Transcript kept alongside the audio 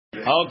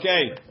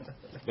Okay.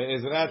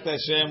 Be'ezrat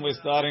Hashem, we're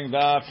starting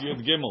Daf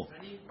Yud Gimel.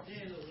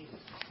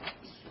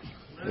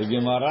 The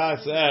Gemara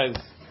says,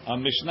 a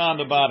Mishnah on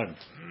the bottom,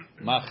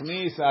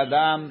 Machnis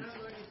Adam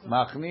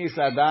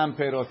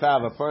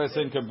perotav. A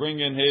person could bring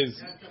in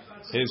his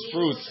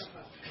fruits.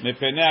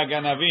 Mepenei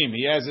ganavim.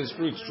 He has his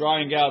fruits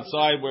drying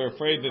outside. We're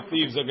afraid the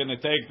thieves are going to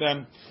take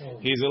them.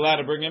 He's allowed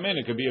to bring them in.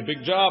 It could be a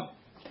big job.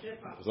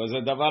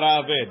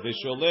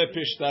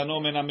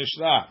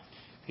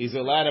 He's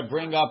allowed to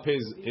bring up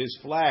his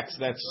flax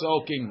that's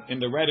soaking in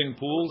the redding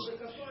pools,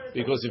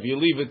 because if you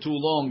leave it too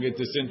long, it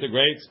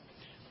disintegrates.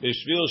 So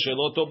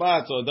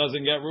it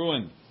doesn't get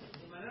ruined.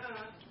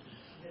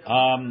 As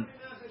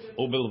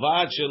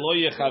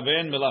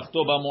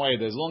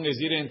long as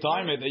you didn't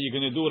time it, that you're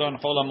going to do it on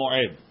Chol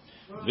HaMoed.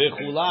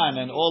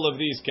 And all of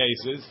these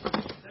cases,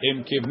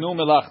 if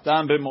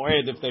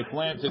they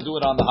plan to do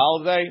it on the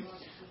holiday,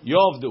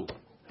 yovdu,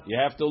 you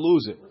have to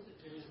lose it.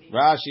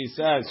 Rashi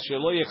says,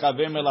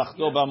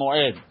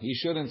 he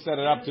shouldn't set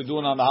it up to do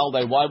it on the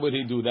holiday. Why would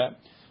he do that?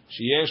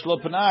 He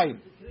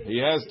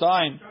has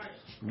time.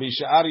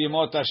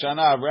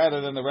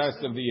 Rather than the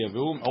rest of the year.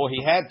 Or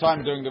he had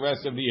time during the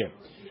rest of the year.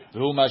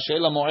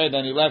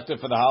 And he left it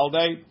for the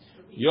holiday.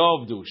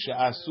 Yovdu,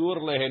 she'asur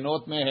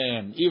lehenot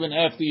mehem. Even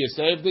after you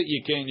saved it,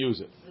 you can't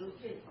use it.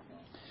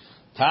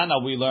 Tana,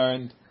 we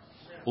learned,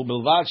 when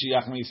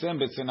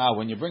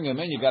you bring them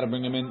in, you got to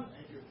bring them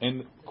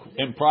in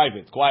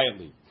private,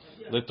 quietly.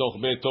 Letoch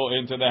beto,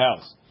 into the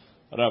house.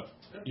 Rav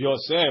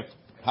Yosef,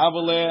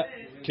 havale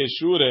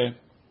keshure,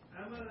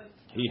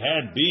 he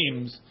had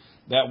beams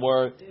that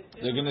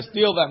they're going to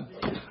steal them.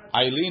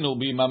 Ailin will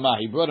be mama.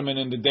 He brought them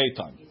in the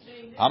daytime.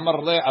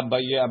 Amar le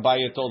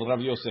Abaye told Rav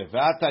Yosef,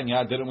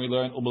 didn't we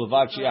learn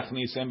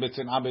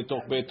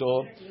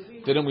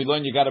didn't we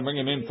learn you got to bring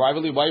him in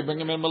privately? Why you bring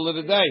him in the middle of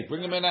the day?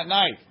 Bring him in at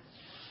night.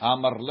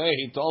 Amar le,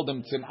 he told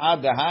him,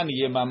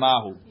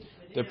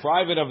 the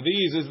private of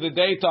these is the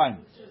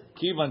daytime.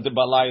 Kivan de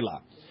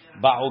balayla.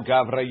 Ba'u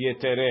gavra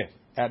yetere.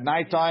 At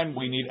nighttime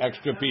we need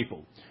extra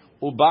people.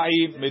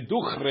 Ubai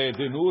meduchre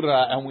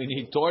denura, and we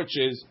need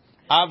torches.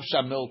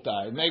 Avsha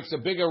milta. It makes a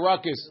bigger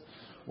ruckus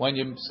when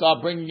you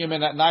start bringing him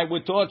in at night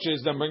with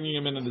torches than bringing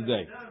him in the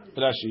day.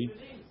 Rashi,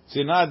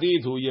 Tzina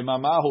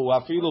yemamahu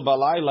afilu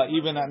balayla,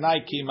 even at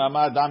night ki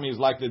mama dami is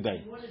like the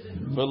day.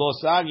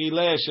 Velosagi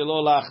le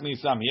shelo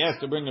lachnisam. He has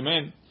to bring him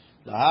in.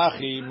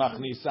 Lahachi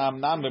machnisam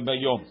nam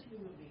bebayom.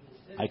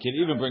 I can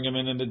even bring him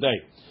in the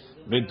day.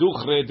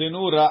 Meduchre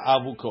denura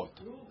avukot.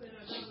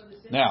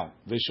 Now,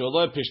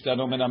 v'sholo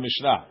pishtanu min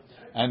hamishra.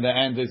 And the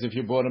end is, if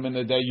you brought him in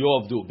the day,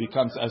 yovdu,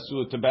 becomes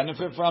asur to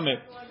benefit from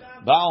it.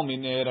 Right,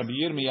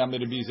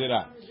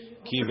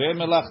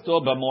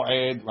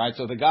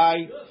 so the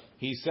guy,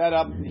 he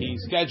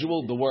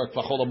scheduled the work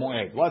for Chol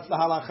HaMoed. What's the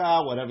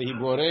halacha? Whatever he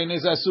brought in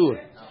is asur.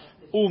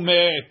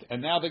 Umet,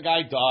 and now the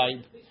guy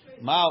died.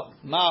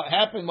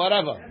 Happened,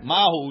 whatever.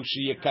 Mahu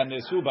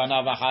sheyekanesu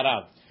banav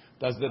harav.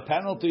 Does the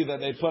penalty that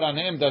they put on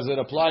him, does it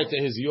apply to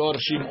his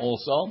yorshim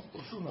also?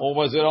 Or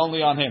was it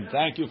only on him?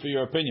 Thank you for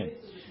your opinion.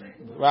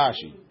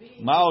 Rashi.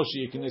 Mahu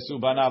sheyekanesu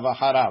banav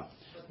harav.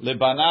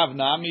 Lebanav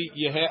nami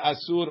yehe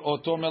asur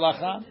oto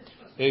melacha.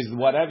 Is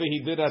whatever he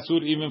did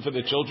asur even for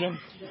the children?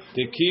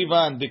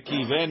 Tekivan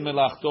dekiven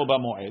melachto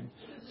b'moed.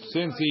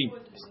 Since he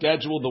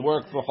scheduled the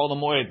work for Chol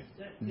HaMoed,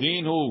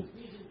 dinhu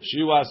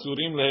shiu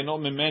asurim lehenot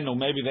mimenu.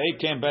 Maybe they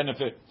can't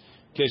benefit.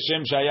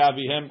 Keshem shaya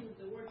vihem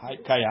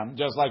kayam,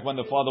 just like when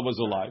the father was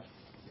alive.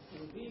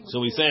 So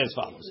we say as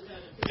follows: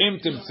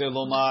 Imtim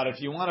selomar.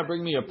 If you want to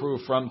bring me a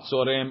proof from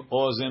tzorem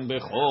ozim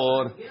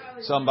bechor,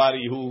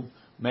 somebody who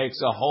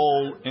makes a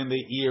hole in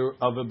the ear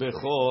of a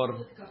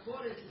bechor.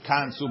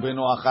 Kansu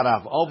beno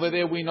acharav. Over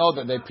there we know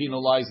that they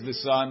penalize the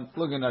son.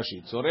 Look at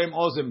Rashi. Tzorem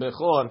ozim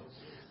bechor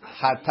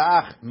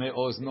hatach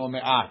meozno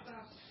me'at.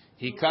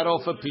 He cut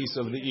off a piece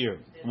of the ear.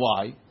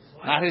 Why?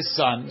 Not his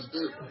son,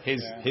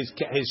 his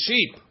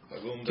sheep.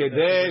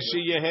 Kedei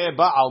sheyeh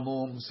ba'al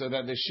mum, so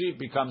that the sheep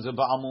becomes a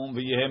ba'al mum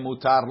v'yeh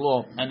mutar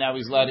lo, and now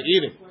he's allowed to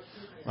eat it.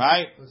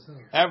 Right?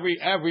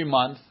 Every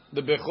month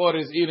the bechor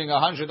is eating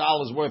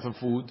 $100 worth of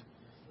food.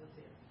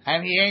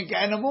 And he ain't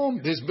getting a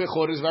mum. This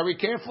bechor is very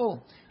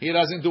careful. He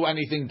doesn't do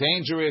anything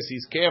dangerous.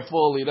 He's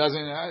careful. He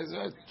doesn't.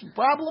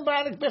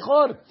 Problematic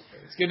bechor.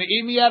 It's going to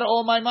eat me out of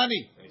all my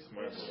money.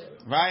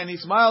 Right? And he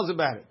smiles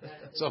about it.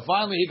 So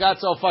finally he got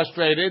so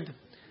frustrated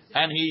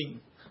and he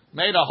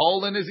made a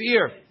hole in his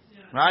ear.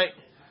 Right?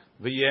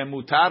 V'yeh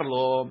mutar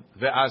lo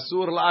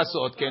ve'asur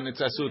la'asot. Ken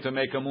it's asur to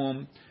make a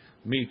mum.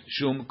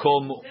 Mishum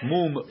kol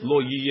mum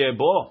lo yiyeh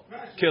bo.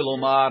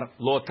 Kilomar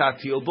lo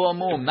tatil bo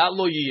mum. Not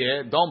lo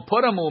yiyeh. Don't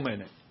put a mum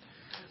in it.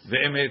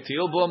 And if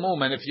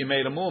you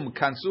made a mum,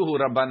 kansuhu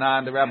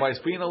rabbanan, the rabbis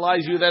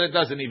penalize you that it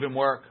doesn't even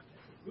work.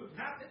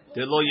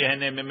 And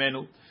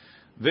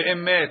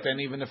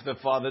even if the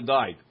father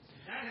died.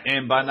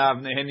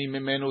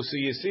 So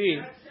you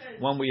see,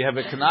 when we have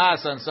a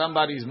knas on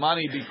somebody's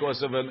money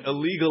because of an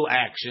illegal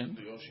action,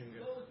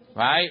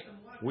 right?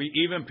 We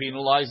even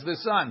penalize the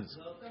sons.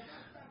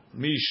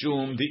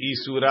 Mishum de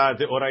isura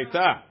de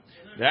oraita.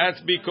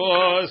 That's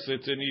because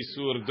it's an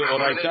isur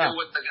d'oraita.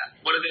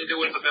 What do they do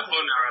with the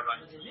bechor now, Rabbi?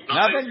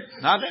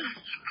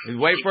 Nothing.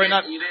 Wait for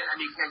another. Eat it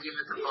and you can't give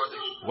it to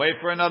Kodesh. Wait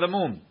for another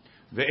moon.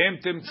 Ve'em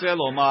timtzel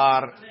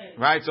omar.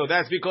 Right. So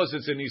that's because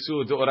it's an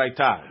isur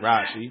d'oraita.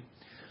 Rashi.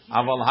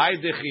 Aval hay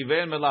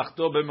dechiven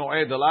melachto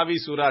b'moed alav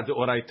isura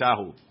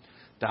d'oraitahu.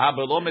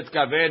 Tahabelo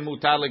mitkaven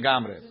mutar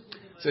legamre.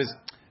 Says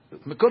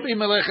could be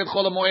melechet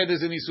chol hamoed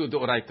is an isur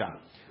d'oraita.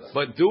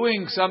 But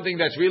doing something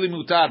that's really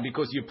mutar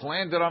because you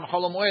planned it on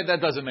Chol HaMoed, that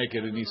doesn't make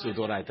it an Isur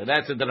Doraita.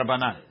 That's a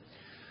Drabanan.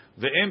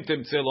 Ve'im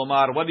timtzel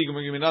omar, what are you going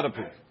to give me another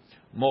proof?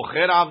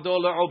 Mocher avdo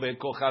le'obed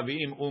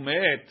kochavim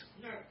umet.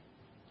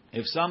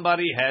 If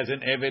somebody has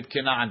an Eved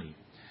Kenani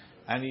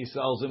and he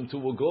sells him to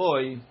a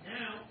goy,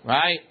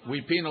 right?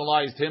 We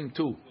penalized him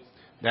too.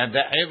 That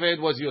the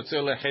Eved was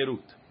Yotzer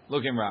lecherut.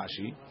 Look in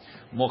Rashi.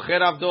 Mocher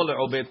avdo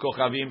le'obed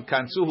kochavim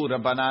kansuhu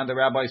Rabbanan. The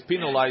rabbis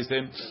penalized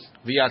him.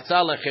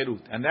 V'yatza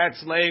lecherut, and that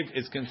slave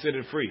is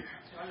considered free.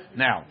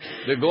 Now,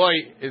 the goy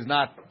is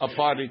not a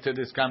party to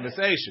this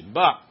conversation,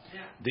 but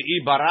the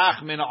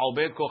ibarach min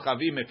obed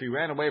kochavim, if he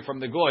ran away from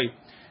the goy,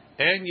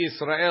 en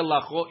Yisrael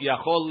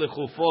yachol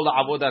lechufo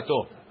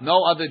la'avodato.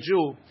 No other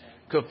Jew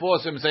could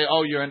force him to say,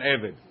 "Oh, you're an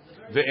Eved."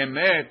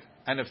 Ve'emet,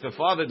 and if the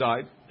father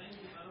died,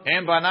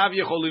 en banav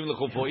yecholim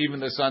lechufo, even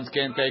the sons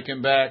can't take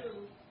him back.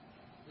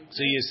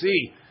 So you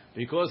see,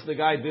 because the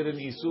guy did an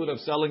isur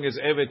of selling his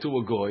Eved to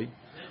a goy,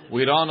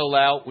 we don't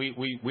allow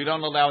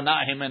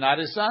not him and not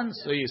his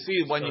sons. So you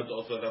see, when you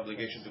also have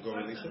obligation to go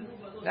release him.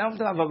 They don't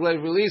have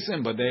obligation to release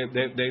him, but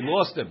they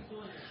lost him.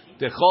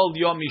 Dechol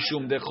yom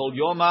mishum dechol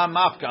yoma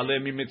mafka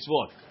alemi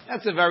mitzvot.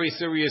 That's a very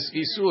serious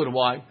isur.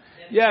 Why?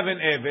 You have an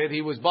Eved.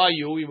 He was by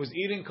you. He was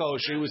eating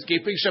kosher. He was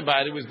keeping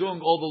Shabbat. He was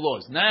doing all the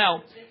laws.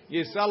 Now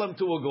you sell him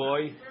to a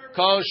goy.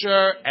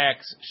 Kosher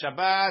X,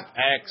 Shabbat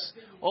X.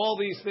 All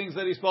these things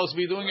that he's supposed to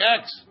be doing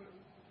X.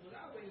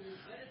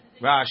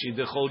 Rashi,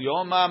 dechol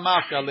yoma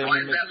mafka alemi. Why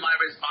is that my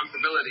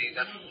responsibility?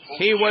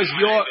 He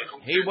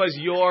was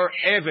your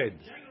Eved.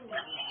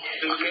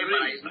 I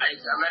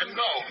let him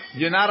go.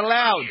 You're not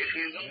allowed.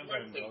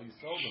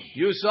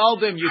 You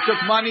sold him. You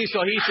took money,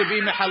 so he should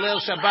be mechalel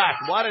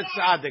Shabbat. What a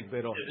tzaddik,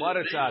 Biro. What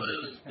a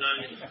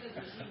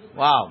tzaddik.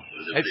 Wow.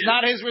 It's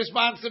not his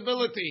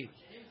responsibility.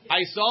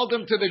 I sold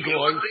him to the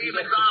goy.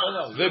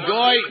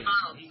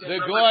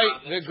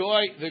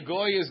 The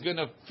goy is going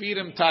to feed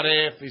him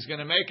taref. He's going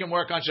to make him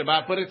work on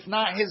Shabbat, but it's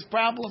not his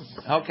problem.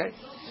 Okay.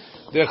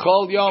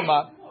 Dechol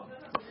yoma.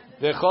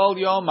 I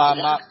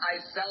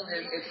sell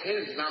him. It's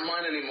his. It's not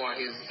mine anymore.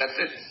 That's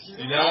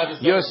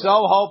it. You're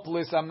so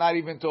hopeless. I'm not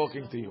even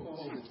talking to you.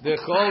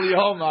 Dechol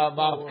yoma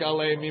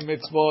mafkalei mi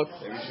mitzvot.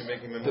 Maybe we should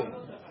make him a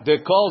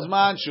Dekol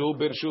zman shu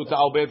birshut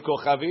ha'obed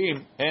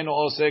kochavim en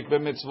osek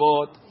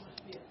b'mitzvot.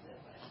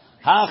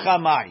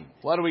 Hachamai.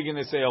 What are we going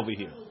to say over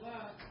here?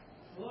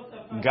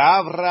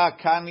 Gavra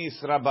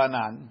kanis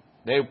rabanan.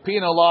 They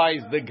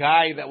penalized the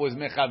guy that was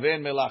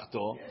mechaven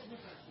melachto.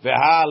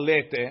 Veha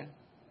lete.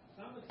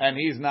 And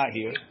he's not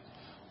here.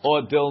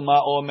 Or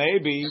dilma, or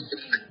maybe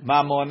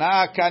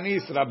mamona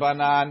kanis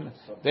rabanan.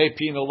 They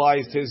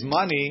penalized his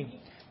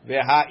money.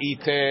 Veha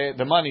ite.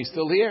 The money's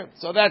still here.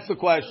 So that's the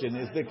question: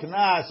 is the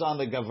knas on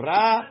the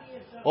gavra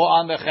or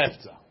on the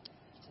chefza?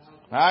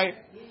 Right?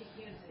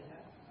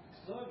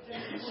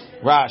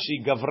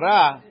 Rashi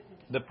gavra.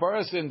 The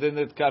person that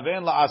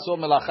nitkaven la'aso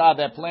melacha,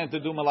 that planned to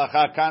do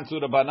melacha kansu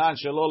rabanan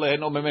shelo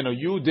leheno memeno.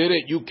 You did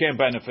it. You can't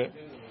benefit.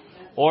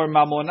 Or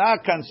mamona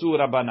kansu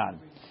rabanan.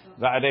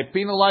 They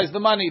penalize the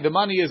money. The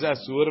money is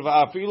asur.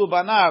 Va'afilu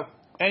banav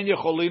en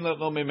yecholin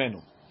lo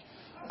mimenu.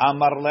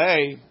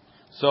 Amarlei.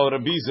 So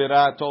Rabbi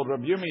Zera told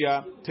Rabbi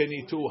Yirmiyah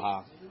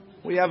tenituha.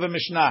 We have a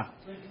mishnah.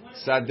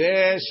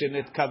 Sadeh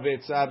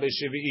shenitkavetza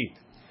b'shevi'it.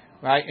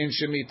 Right in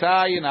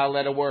shemitah, you know,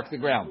 let it work the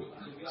ground.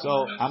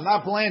 So I'm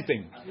not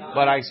planting,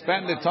 but I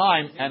spent the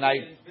time and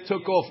I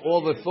took off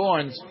all the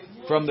thorns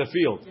from the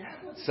field.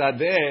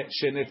 Sadeh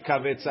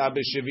shenitkavetza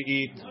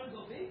b'shevi'it.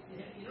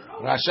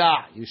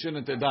 Rasha, you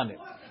shouldn't have done it.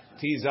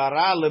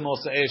 Tizara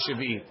lemotzei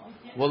shvi'it.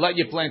 We'll let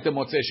you plant the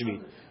motzei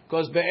shvi'it.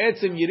 Because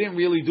be'etzim, you didn't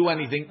really do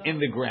anything in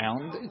the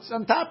ground. It's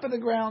on top of the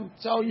ground.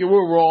 So you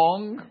were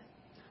wrong.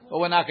 But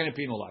we're not going to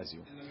penalize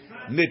you.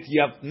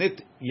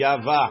 Nit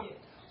yava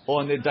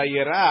or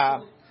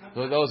nidayira.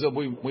 So those are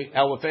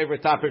our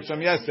favorite topics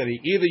from yesterday.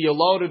 Either you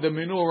loaded the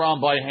manure on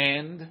by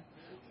hand,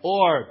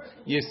 or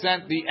you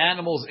sent the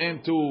animals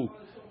in to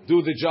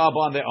do the job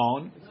on their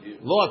own.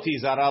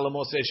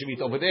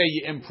 Over there,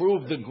 you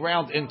improve the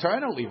ground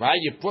internally, right?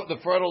 You put the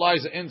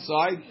fertilizer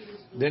inside.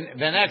 Then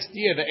the next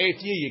year, the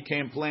 8th year, you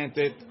can't plant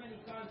it.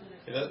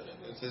 It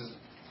says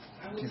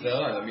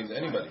tizara. That means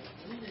anybody.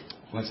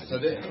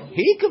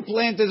 He could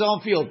plant his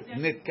own field.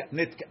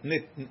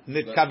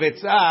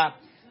 Nitkavetza.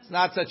 It's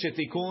not such a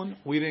tikkun.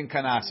 We didn't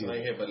kanas you.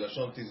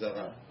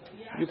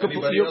 You could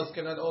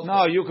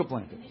you could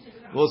plant it.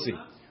 We'll see.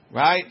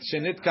 Right?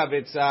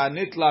 Shenitkavetza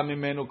nitla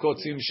mimenu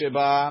kotzim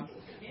sheba.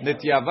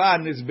 Nityava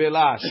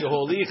nizbela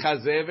sheholi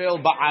chazevel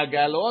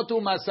ba'agalot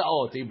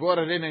u'masaot. He brought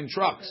it in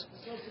trucks.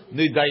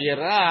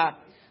 Nidayira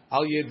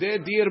Al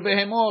yedeh dir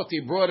behemot. He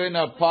brought in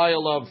a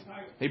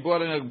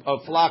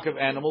flock of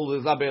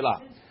animals.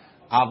 Zabela.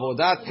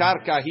 Avodat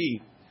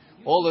karkahi.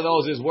 All of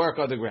those is work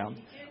on the ground.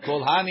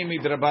 Kol hani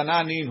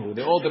midrabanan inhu.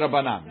 They're all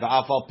drabanan. The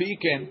afal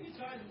piken.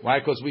 Right?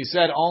 Because we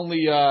said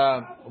only,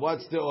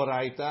 what's the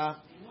oraita?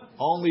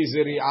 Only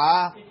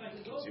ziri'ah.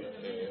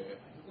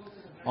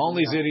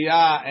 Only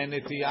ziri'ah and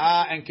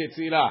neti'ah and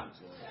ketzirah.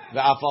 The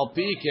afal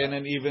piken,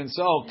 and even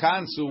so,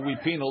 kansu, we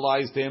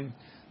penalized him.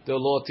 The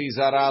loti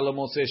zara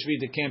lemotzei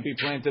shvit. It can't be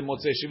planted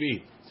motzei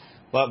shvit.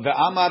 But the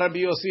amar Rabbi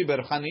Yossi ber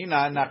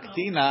Chanina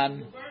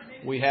naktinan.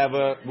 We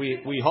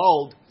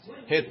hold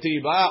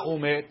hetiba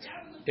umet.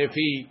 If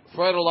he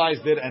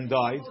fertilized it and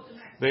died,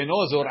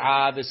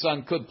 the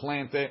son could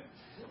plant it.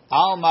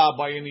 Alma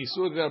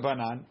bayanisud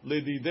rabanan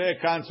lidide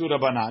kansu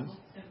rabanan.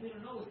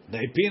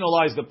 They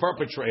penalized the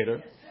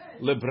perpetrator.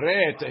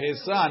 Libre to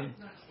his son.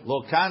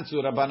 Lo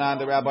kansu rabanan.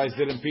 The rabbis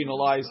didn't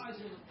penalize.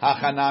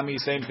 Hachanami,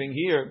 same thing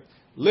here.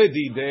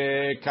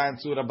 Lidide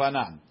kansu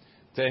rabanan.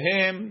 To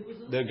him,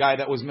 the guy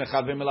that was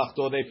mechavim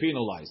melachto, they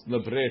penalized.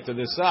 Libre to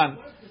the son.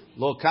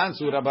 Lo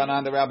kansu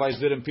rabanan. The rabbis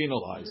didn't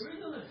penalize.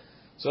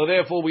 So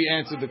therefore, we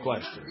answered the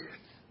question.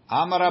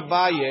 Amar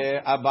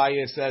Abaye.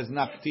 Abaye says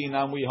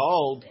naktinan. We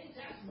hold.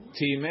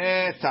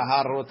 Timeh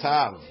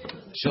taharotav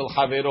shel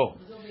chavero.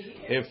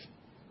 If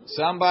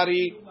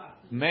somebody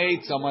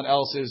made someone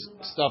else's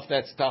stuff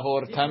that's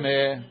tahor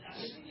tameh,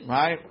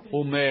 right?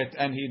 Umet,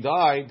 and he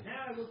died,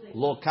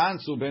 lo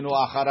kansu benu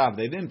acharav.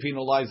 They didn't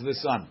penalize the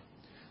son.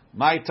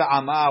 My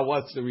ta'ama,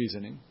 what's the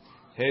reasoning?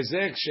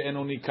 Hezek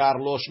she'enu nikar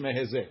lo shme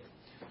hezek.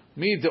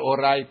 Me de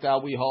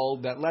oraita, we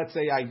hold that, let's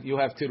say you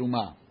have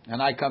tiruma,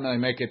 and I come and I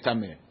make it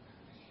tameh.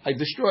 I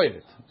destroyed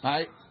it,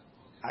 right?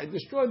 I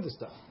destroyed the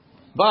stuff.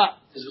 But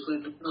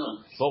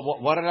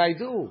what did I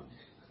do?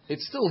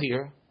 It's still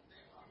here.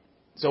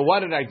 So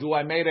what did I do?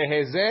 I made a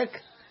hezek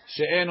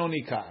she'enu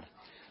nikar.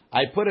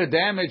 I put a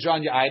damage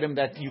on your item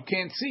that you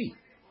can't see.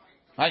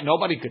 Right?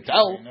 Nobody could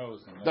tell.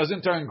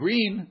 Doesn't turn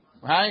green.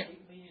 Right?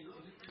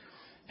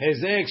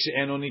 Hezek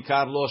she'enu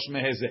nikar lo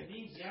shme hezek.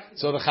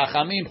 So the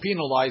chachamim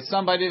penalized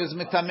somebody that's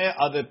metameh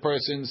other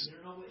person's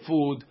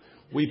food.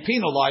 We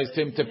penalized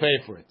him to pay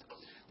for it.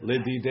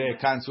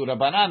 Lidide kansu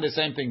rabanan, the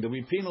same thing. That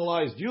we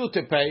penalized you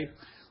to pay.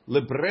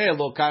 Libre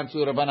lo kansu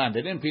rabanan.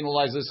 They didn't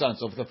penalize the son.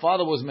 So if the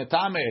father was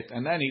metamet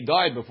and then he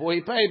died before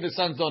he paid, the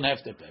sons don't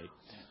have to pay.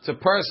 It's a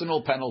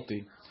personal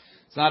penalty.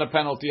 It's not a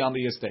penalty on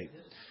the estate.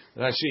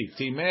 Rashi,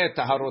 timeh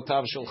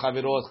taharotav shel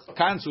chavirot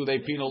kansu. They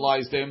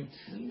penalized him.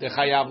 The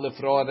chayav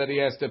lefroa that he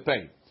has to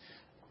pay.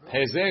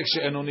 Hezek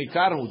she'enu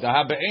nikarhu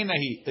daha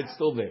be'enahi. It's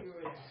still there.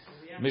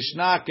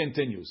 Mishnah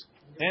continues.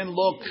 En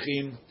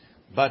lokchim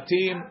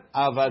batim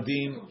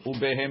avadim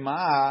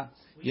ubehema.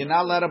 You're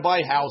not allowed to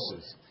buy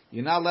houses.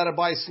 You're not allowed to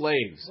buy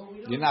slaves.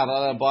 You're not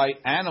allowed to buy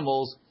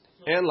animals.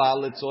 Ela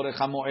letzorech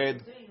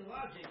hamoed.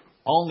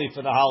 Only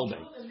for the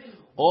holiday.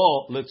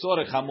 Or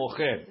letzorech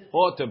hamocher.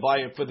 Or to buy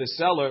it for the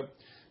seller.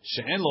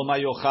 She'en lo ma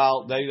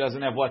yochal. That he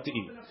doesn't have what to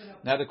eat.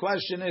 Now the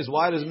question is,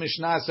 why does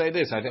Mishnah say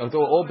this? I thought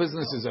all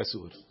businesses are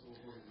asur.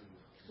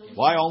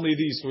 Why only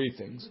these three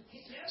things?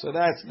 So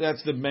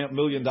that's the $1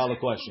 million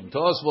question.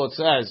 Tosfot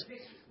says,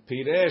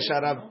 Piresh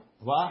Arav.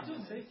 What?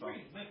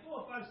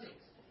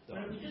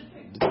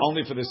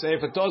 Only for the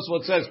Sefer.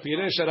 Tosfot says,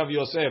 Piresh Arav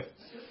Yosef.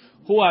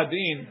 Hu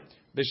adin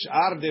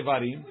b'shar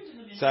devarim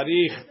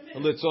tzarich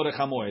letzorech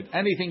hamoed.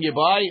 Anything you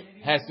buy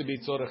has to be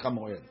tzorech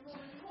hamoed.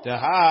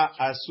 Teha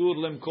asur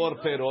lemkor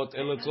perot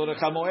el letzorech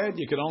hamoed.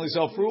 You can only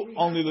sell fruit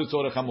only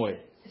letzorech hamoed.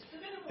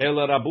 El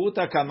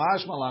rabuta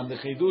kamash malan. The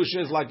chidush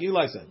is like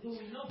Eli said.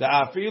 The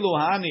afilu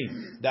hani,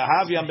 the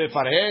havyam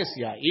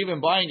befarhesia,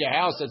 even buying a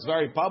house that's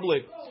very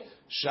public,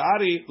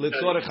 shari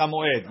litzorech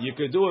hamoed. You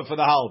could do it for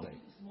the holiday.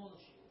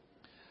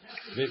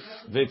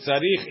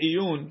 V'tzarich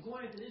iyun,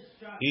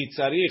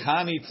 itzarich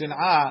hani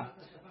tzin'ah.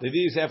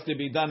 These have to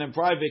be done in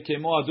private.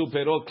 Kemo adu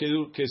perot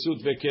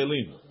kesut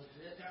vekelim.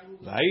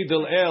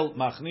 V'aidel el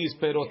machnis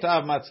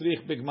perotav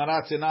matzrich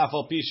b'gmara tzin'ah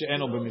al pi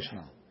she'eno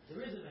b'mishnah.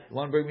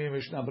 Want to bring me a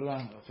Mishnah?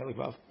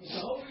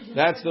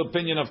 That's the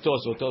opinion of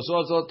Tosot.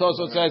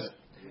 Tosot says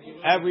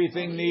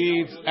everything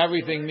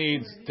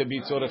needs to be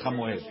tzorech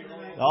hamoed.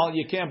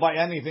 You can't buy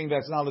anything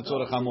that's not the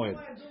tzorech hamoed.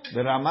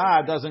 The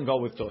Ramah doesn't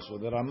go with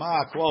Tosot. The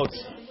Ramah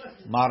quotes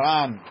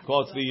Maran,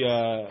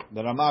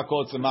 the Ramah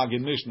quotes the Magid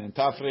Mishnah in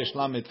Tafresh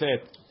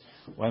Lametet,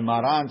 when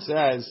Maran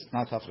says,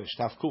 not Tafresh,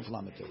 Tafkuf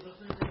Lametet.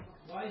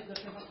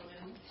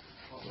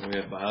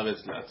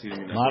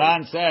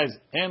 Maran says,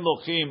 "En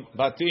lochim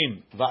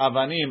batim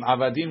va'avanim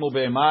avadim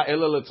ube'ema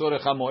ela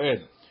letzorech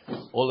hamoed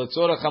or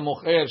letzorech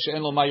hamocher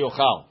she'en lo ma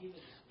yochal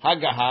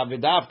hagaha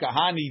v'davka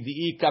hani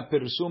di'ika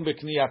persum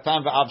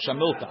bekniyatam ve'av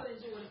shamilta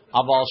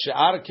aval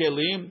she'ar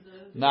kelim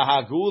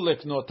nahagu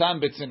leknotam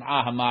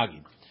betzin'ah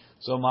hamagid."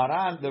 So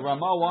Maran, the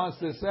Ramah wants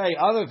to say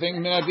other things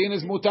minadin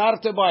is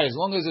mutar to buy as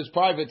long as it's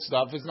private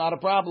stuff. It's not a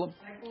problem.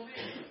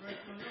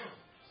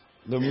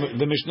 The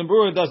Mishnah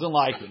Berurah doesn't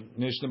like it.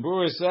 Mishnah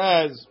Berurah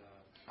says,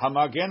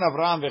 "Hamagen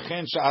Avram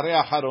v'chen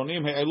sha'arei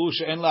acharonim he'elu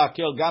she'en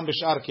la'akel gam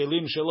b'shar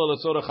kelim shelo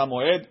letzorech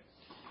hamoed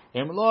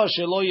Unless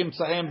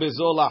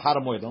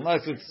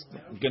it's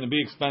going to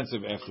be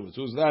expensive afterwards.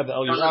 Who's that? The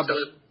El Yirab.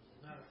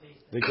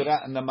 The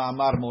Qur'an and the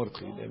Ma'amar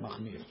Morchi. They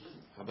machmir.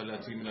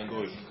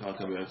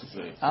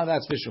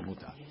 That's Bishop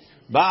Mutar.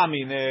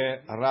 Ba'amine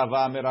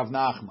Rava Rav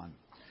Nachman.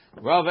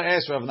 Rava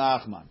es Rav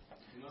Nachman.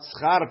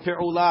 Schar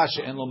pe'ula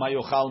she'en lo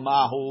mayochal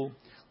mahu.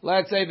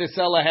 Let's say the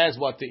seller has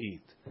what to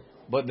eat,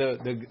 but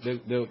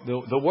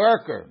the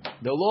worker,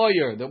 the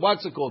lawyer, the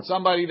what's it called,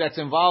 somebody that's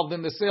involved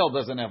in the sale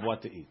doesn't have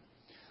what to eat.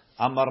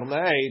 Amar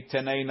lei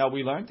teneina,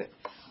 we learned it.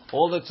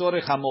 All the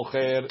tzorich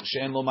hamocher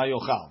she'en lo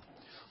mayochal,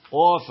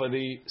 or for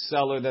the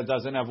seller that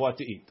doesn't have what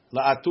to eat.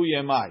 La'atu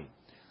yemai.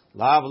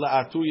 Lav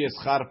la'atu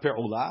yeschar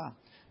pe'ula.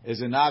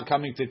 Is it not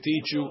coming to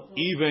teach you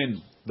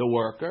even the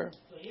worker?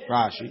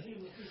 Rashi.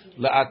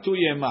 La'atu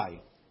yemai.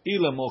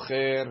 Ila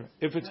mocher.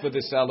 If it's for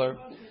the seller,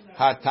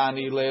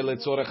 hatani le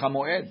tzorech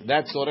hamoed.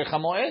 That's tzorech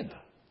hamoed.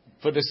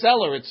 For the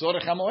seller, it's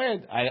tzorech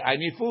hamoed. I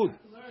need food.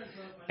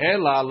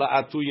 Ela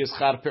la'atu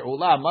yeschar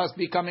pe'ula must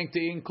be coming to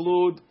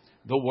include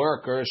the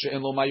worker.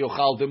 She'en lo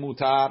mayochal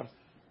demutar.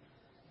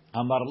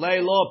 Amar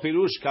le lo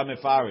pirush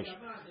kamefarish.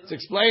 It's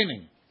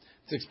explaining.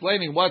 It's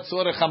explaining what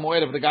tzorech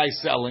hamoed of the guy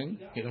selling.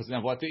 He doesn't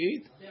have what to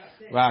eat.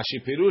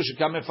 Rashi pirush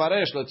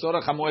kamefaresh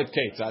letzorech hamoed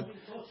ketzad.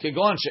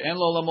 Kegon she'en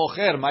lo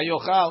lamocher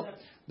mayochal.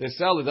 The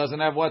seller doesn't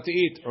have what to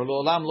eat. Or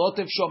lo'olam lo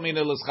tefshot min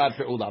l'schar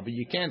pe'ula. But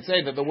you can't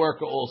say that the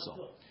worker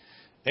also.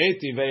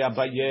 Eti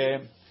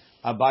ve'abaye.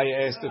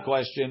 Abaye asked the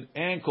question,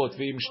 En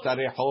kotvim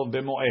shtarei chov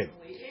b'moed.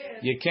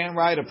 You can't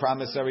write a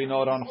promissory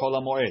note on chol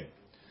ha'moed.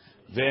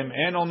 V'em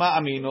eno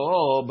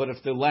ma'amino. But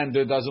if the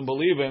lender doesn't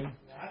believe him,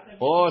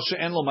 or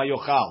she'en lo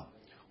mayochal,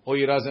 or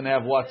he doesn't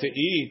have what to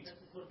eat,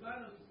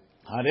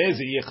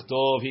 harezi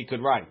yichtov, he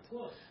could write.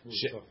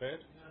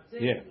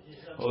 Yeah.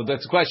 Oh,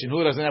 that's the question.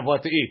 Who doesn't have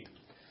what to eat?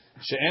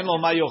 She'en lo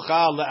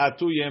mayochal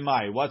la'atu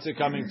yemai. What's it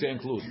coming to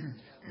include?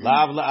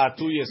 Lav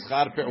la'atu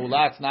yeschar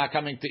pe'ula. It's not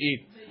coming to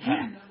eat.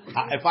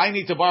 If I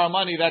need to borrow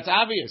money, that's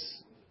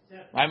obvious.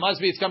 I must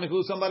be. It's coming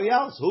to somebody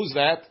else. Who's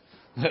that?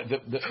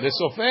 The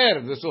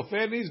sofer. The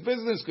sofer needs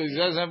business because he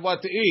doesn't have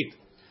what to eat.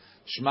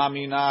 Shma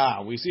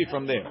mina. We see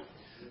from there.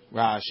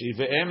 Rashi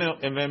ve'em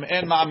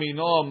en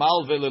ma'amino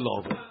mal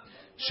ve'lelov.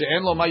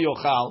 She'en lo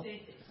mayochal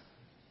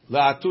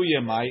la'atu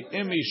yemai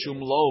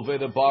imishum lo ve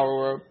the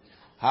borrower.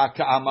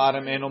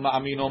 Ha'ka'amarim eno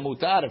ma'amino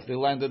mutar. If the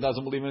lender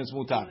doesn't believe in it's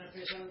mutar.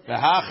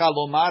 Ve'hacha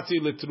lo mati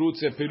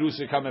letrutze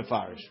piruse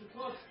kamefarish.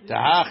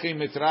 Tahachi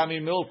mitrami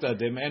milta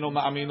dem eno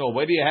ma'amino.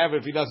 Where do you have it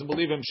if he doesn't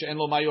believe him? She'en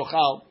lo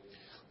mayochal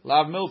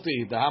lav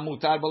milti. Daha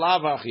mutar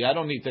b'lavachi. I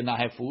don't need to not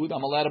have food.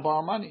 I'm allowed to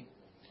borrow money.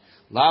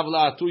 Lav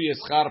la'atu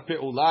yeschar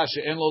pe'ula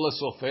she'en lo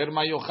lesofer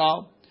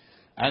mayochal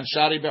and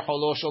shari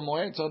b'cholo shel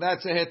moed. So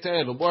that's a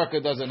heter. The worker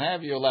doesn't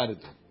have, you're allowed to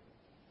do.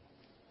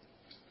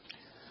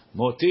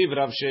 Motiv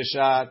Rav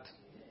Sheshat.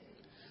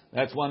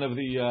 That's one of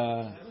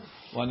the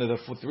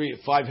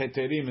 5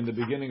 heterim in the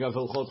beginning of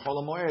Hilchot Chol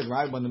HaMoed,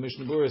 right? When the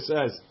Mishnah Berurah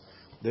says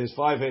there's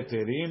 5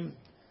 heterim.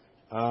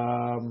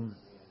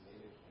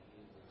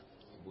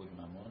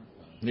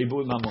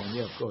 Nibud Mamon,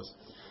 yeah, of course.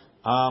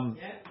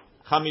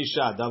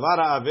 Chamisha, Davar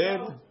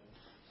HaAved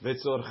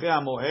v'tzorchei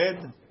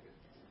HaMoed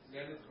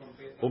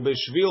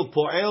u'beshvil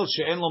po'el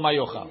she'en lo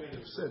mayochal.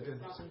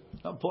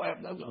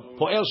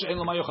 Po'el she'en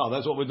lo mayochal.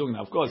 That's what we're doing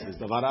now. Of course, it's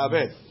Davar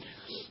HaAved.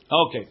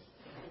 Okay.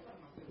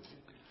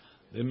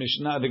 The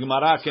Mishnah, the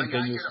Gemara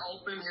continues. So can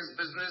open his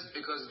business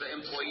because the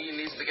employee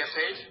needs to get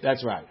paid?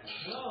 That's right.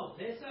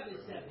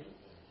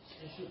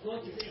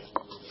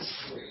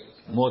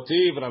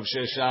 Motiv Rav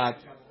Sheshat.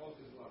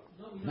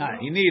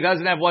 He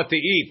doesn't have what to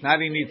eat. Now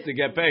he needs to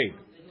get paid.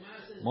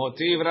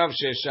 Motiv Rav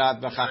Sheshat.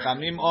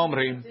 V'chachamim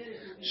omrim.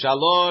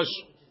 Shalosh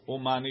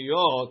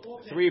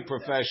umaniyot. 3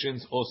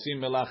 professions. Osim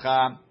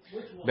melacha.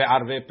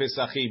 Be'arvei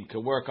pesachim.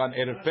 Can work on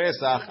Erev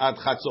Pesach ad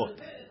chatzot.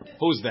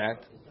 Who's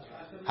that?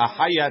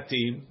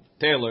 Hahayatim.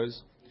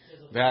 Tailors,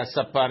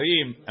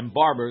 v'hasaparim and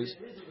barbers,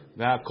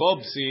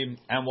 v'hakobsim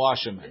and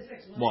washermen.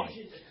 Why?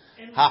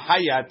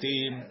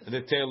 Hahayatim,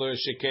 the tailor,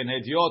 sheken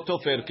hediot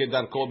tofer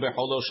kedarko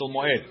becholo shel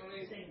moed.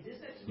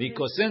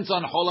 Because since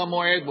on Chol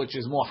HaMoed, which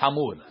is more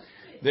hamur,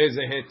 there's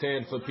a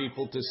heter for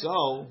people to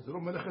sew.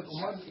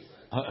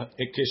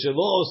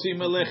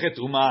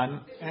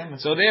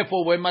 So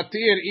therefore, we're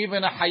matir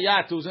even a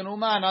hayat who's an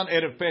uman on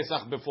Erev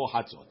Pesach before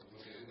Hatzot.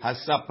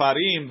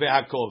 Hasaparim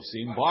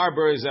ve'akovsim,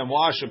 barbers and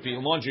washer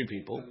people, laundry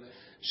people.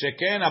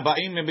 Sheken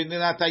aba'im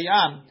mebidinat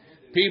hayam,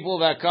 people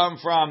that come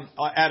from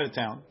out of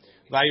town.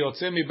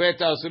 Va'yotzeh mibet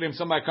ha'asurim,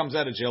 somebody comes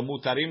out of jail.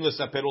 Mutarim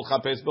l'saper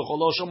ulchapes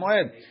b'cholo shel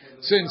moed.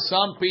 Since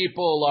some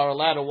people are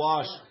allowed to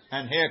wash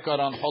and haircut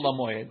on Chol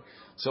HaMoed,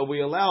 so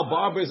we allow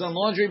barbers and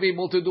laundry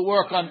people to do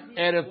work on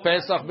Erev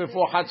Pesach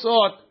before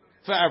Hatzot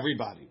for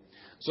everybody.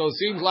 So it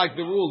seems like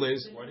the rule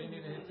is. Why do you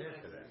need a heter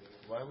for that?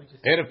 Why would you?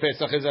 Erev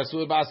Pesach is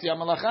asur b'asiyah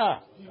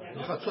melacha.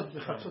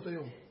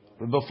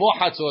 Before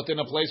Hatzot, in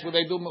a place where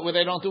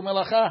they don't do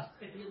melacha,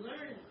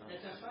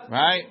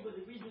 right?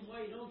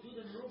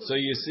 So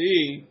you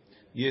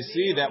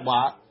see that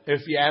what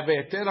if you have a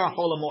heter on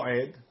Chol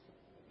HaMoed,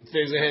 if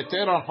there's a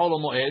heter on Chol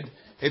HaMoed,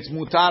 it's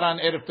mutar on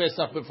Erev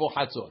Pesach before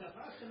Hatzot.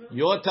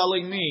 You're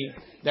telling me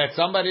that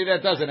somebody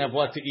that doesn't have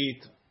what to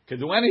eat can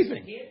do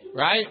anything,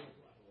 right?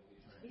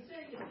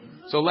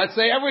 So let's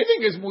say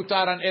everything is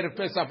mutar on Erev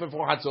Pesach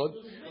before Hatzot,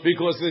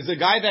 because there's a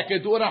guy that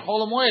can do it on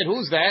Chol Moed.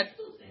 Who's that?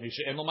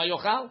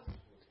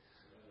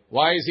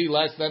 Why is he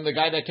less than the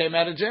guy that came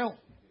out of jail?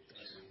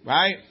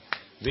 Right?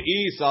 That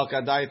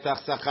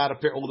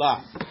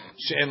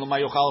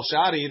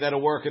a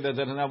worker that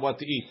doesn't have what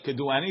to eat could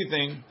do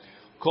anything.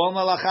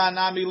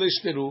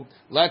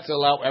 Let's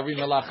allow every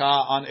melacha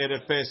on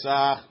Erev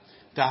Pesach.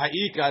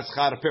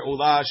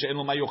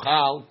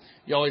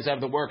 You always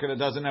have the worker that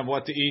doesn't have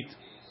what to eat.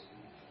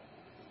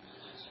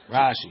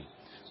 Rashi.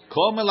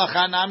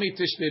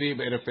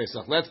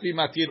 Let's be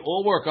matir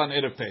all work on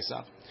Erev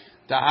Pesach.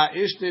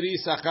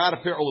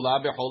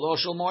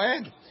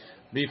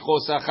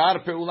 Because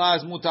sachar pe'ula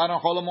is mutar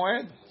on Chol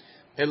Moed.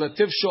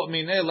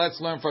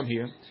 Let's learn from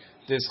here.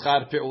 This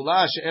char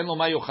pe'ula she'en lo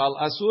ma yochal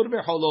asur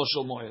becholo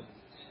shel moed.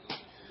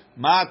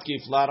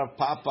 Matkif la Rav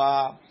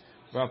Papa.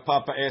 Rav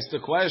Papa asked the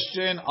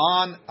question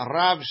on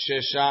Rav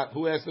Sheshat.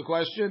 Who asked the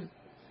question?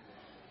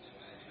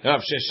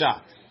 Rav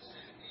Sheshat.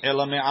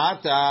 Ela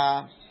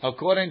me'ata.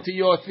 According to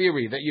your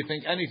theory, that you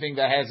think anything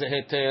that has a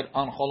heter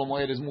on Chol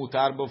Moed is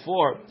mutar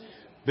before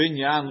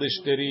binyan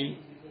lishteri,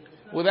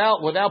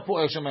 without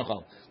pu'el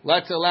shemechal.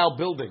 Let's allow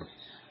building.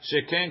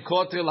 Sheken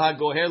kotel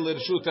hagohel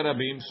l'rshut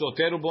rabim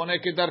soteru boneh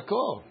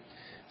kedarko.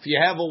 If you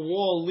have a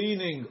wall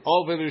leaning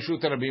over the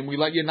Reshut Rabim, we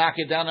let you knock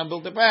it down and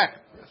build it back.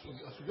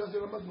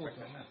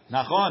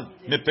 Nachon.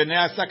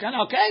 Mipnei sakana.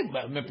 Okay,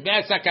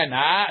 mipnei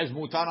sakana is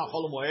mutar on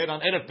Chol Moed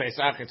on Erev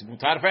Pesach. It's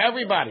mutar for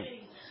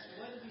everybody.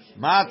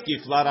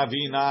 Matkif la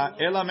Ravina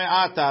ela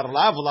me'atar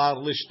lavlar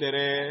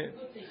lishtere.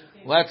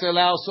 Let's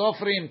allow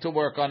Sofrim to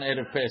work on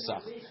Erev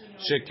Pesach.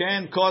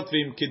 Sheken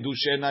kotvim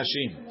kiddushe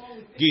nashim.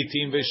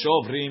 Gitim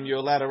v'shovrim. You're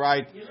allowed to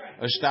write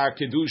a star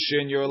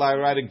kiddushin. You're allowed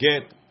to write a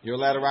get. You're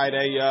allowed to write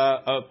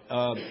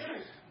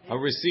a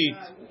receipt.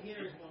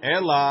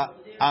 Ela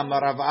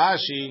amar Rav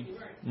Ashi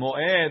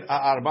moed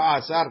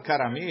a'arba'asar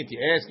karamit.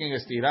 You're asking a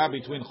stira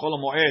between Chol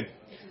Moed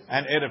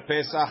and Erev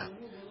Pesach.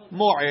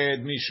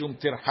 Moed mishum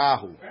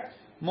tirhahu.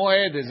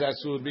 Moed is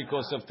asur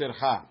because of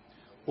tirha.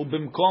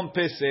 Ubimkom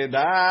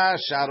peseda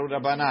sharu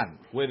rabanan.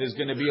 Where there's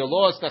going to be a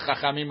loss, the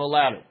chachamim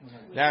allow it.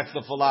 That's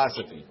the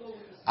philosophy.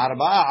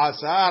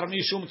 Arba'asar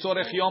mishum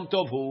tzorech yom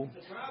tovhu.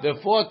 The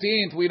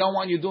 14th, we don't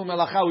want you doing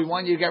melacha. We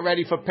want you to get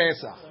ready for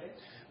Pesach.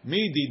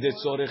 Midi de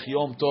tzorech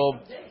yom tov.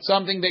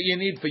 Something that you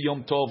need for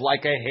yom tov,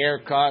 like a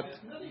haircut,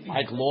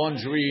 like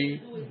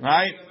laundry,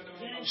 right?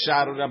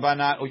 Sharu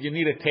rabanan. Or you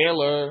need a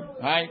tailor,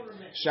 right?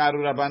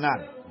 Sharu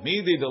rabanan.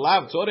 Midi de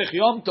lav tzorech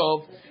yom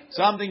tov.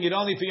 Something you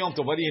don't need for yom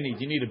tov. What do you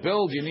need? You need a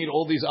build. You need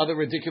all these other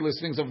ridiculous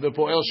things of the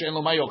po'el she'en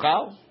lo ma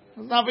yochal.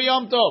 It's not for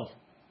yom tov.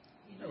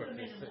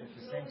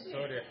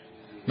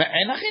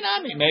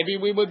 Maybe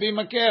we would be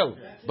makil,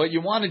 but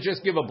you want to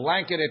just give a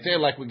blanket eter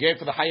like we gave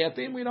for the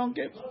hayatim. We don't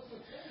give.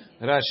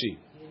 Rashi,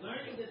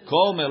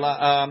 kol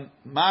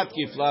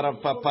matkif la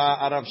Rav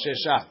Papa Rav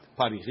Sheshat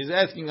parich. He's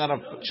asking Rav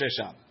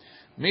Sheshat.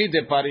 Mi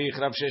de parich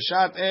Rav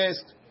Sheshat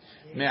asked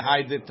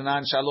mehai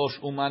detnan shalosh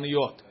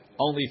umaniyot.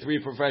 Only 3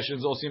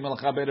 professions osim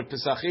melacha b'erev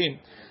pesachim.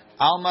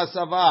 Alma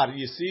savar.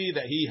 You see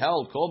that he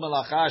held kol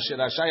melacha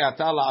sherashay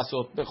ata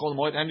la'asot bechol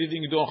moed.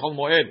 Anything you do on chol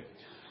moed.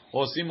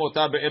 Osim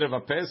ota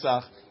be'erev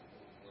Pesach.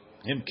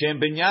 Im kem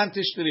binyan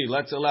tishteri.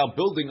 Let's allow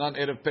building on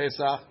erev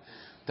Pesach.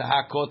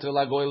 Tahakot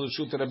elagoel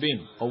l'shut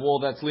rabim. A wall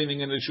that's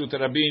leaning in l'shut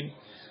rabim.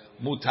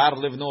 Mutar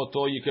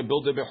livnoto. You can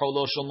build it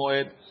becholo shel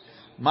moed.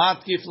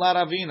 Matkif la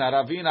Ravina.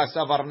 Ravina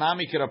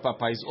savarnami ki Rav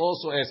Papa. He's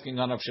also asking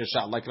on Rav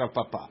Sheshat like Rav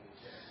Papa.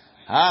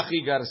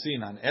 Hachi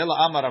garsinan. Ela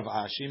amar Rav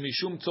Ashi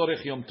mishum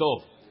tzorech yom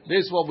tov.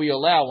 This is what we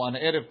allow on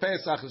erev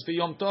Pesach is for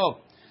yom tov.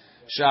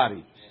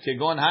 Shari.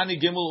 Kegon hani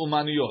gimel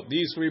umaniyot.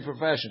 These 3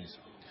 professions.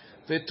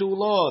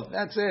 Vetulot.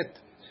 That's it.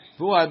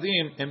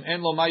 Vuadim im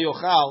en lo ma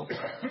yochal.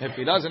 If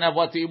he doesn't have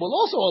what to eat, we'll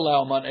also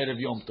allow him on erev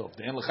yom tov.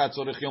 The en lechat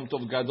tzorech yom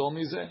tov gadol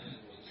mizeh.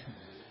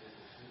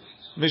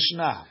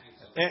 Mishnah.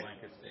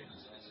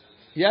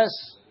 Yes,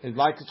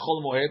 like it's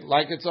chol moed,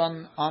 like it's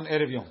on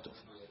erev yom tov.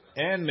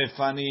 En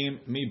mefanim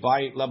mi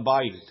bayit la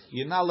bayit.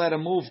 You're not allowed to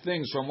move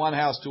things from one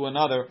house to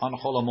another on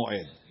chol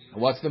moed.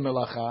 What's the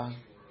melacha?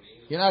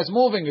 You're not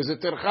moving. Is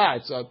it tircha?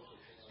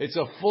 It's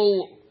a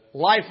full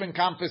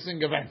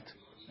life-encompassing event,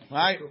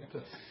 right?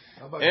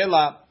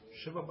 Ela,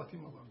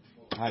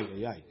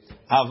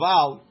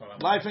 aval,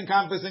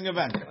 life-encompassing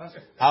event.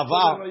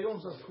 Aval,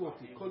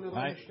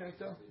 right?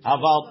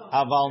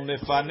 Aval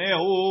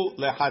mefanehu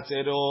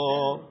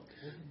lechatzero,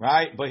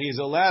 right? But he's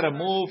allowed to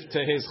move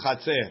to his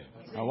chatzer.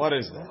 Now, what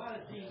is that?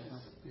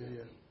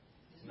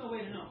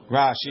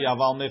 Rashi,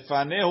 aval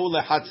mefanehu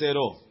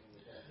lechatzero.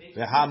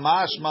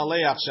 V'hamash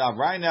malei achshav.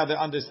 Right now, they're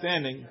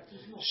understanding.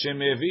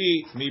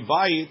 Shemevi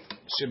mibayit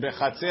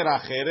shebechatzer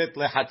acheret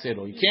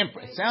lechatzero. You can't.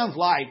 It sounds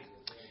like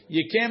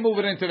you can't move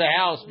it into the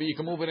house, but you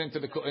can move it into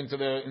the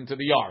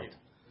yard.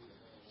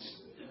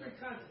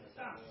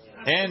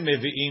 And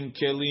meviim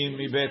kelim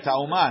mibet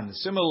ha'uman.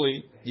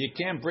 Similarly, you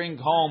can't bring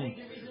home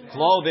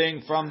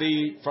clothing from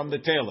the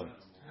tailor.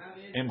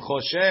 Im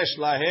choshesh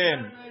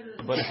lahem.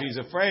 But if he's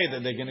afraid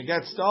that they're going to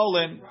get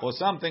stolen or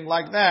something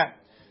like that,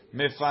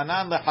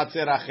 mefanan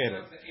lechatzer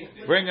acheret.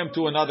 Bring him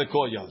to another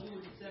courtyard.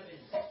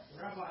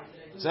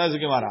 Says the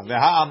Gemara,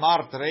 Veha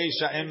amart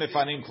reisha em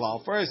mefanim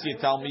klal. First you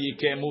tell me you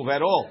can't move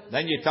at all.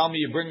 Then you tell me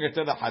you bring her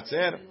to the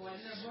Hatzer.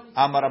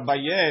 Amar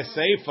Abaye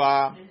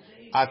seifa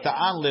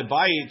ata'an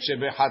lebayit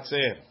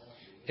shebehatzer.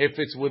 If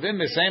it's within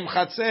the same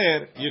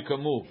Hatzer, you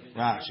can move.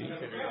 Rashi.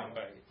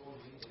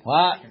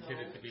 What?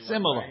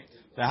 Similar.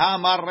 Veha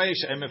amar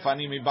reisha em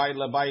mefanim mibayit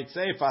lebayit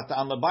seifa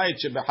ata'an lebayit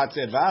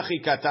shebehatzer. Ve'achi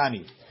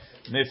katani.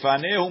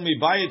 Mefanehu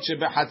mibayit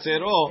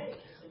shebehatzero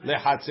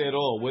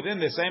lehatzero. Within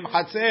the same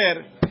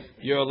Hatzer,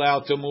 you're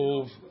allowed to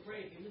move.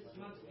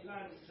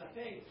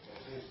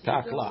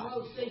 Takla.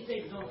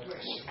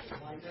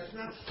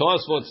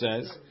 Tosfot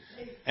says,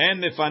 "En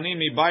nefani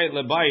mi bayit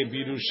lebayit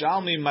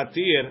b'Yerushalmi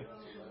matir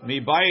mi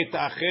bayit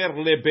acher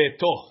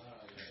lebeto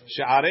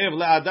she'arev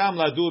le'adam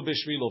ladur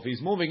b'shvilo." If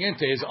he's moving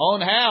into his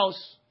own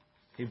house,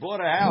 he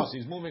bought a house.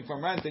 He's moving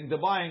from renting to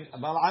buying.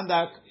 Bal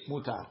andak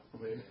mutar.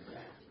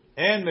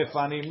 En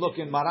mefanim. Look,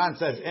 in Maran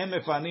says, "En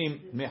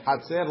mefanim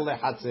mihatzer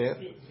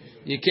lehatzer."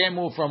 You can't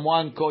move from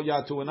one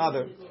courtyard to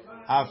another.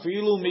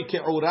 Afilu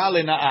mike'ura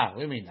lena'a. What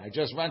do you mean? I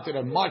just rented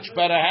a much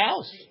better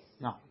house.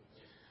 No.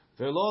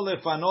 Velo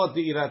lefanot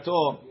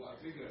di'irato,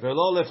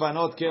 velo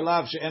lefanot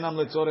kelav she'enam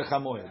letzorech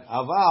hamoed.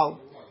 Aval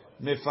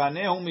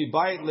mefanehu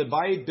mibayit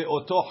lebayit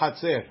be'oto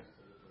hatzer.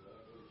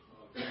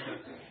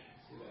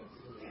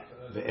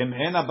 Ve'em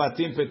en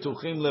habatim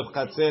petuchim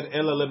lebchatzer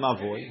ela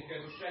lemavoy.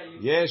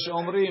 Yesh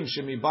omrim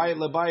shemibayit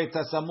lebayit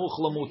hasamuch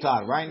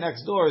lemutar. Right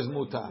next door is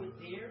mutar.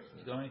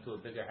 Going to a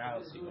bigger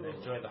house, you're going to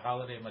enjoy the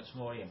holiday much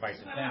more. You invite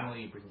the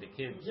family, you bring the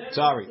kids.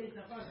 Sorry.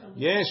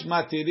 Yesh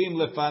matirim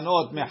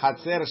lefanot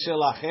mehatzer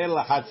shel acher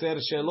lehatzer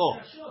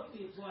shelo.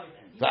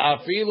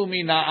 Va'afilu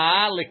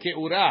mina'a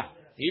leke'ura.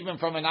 Even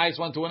from a nice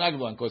one to an ugly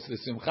one, because the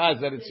simcha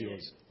is that it's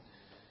yours.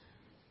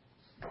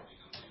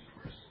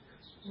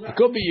 It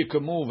could be you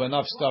could move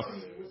enough stuff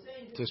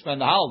to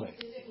spend the holiday,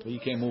 but you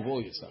can't move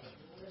all your stuff.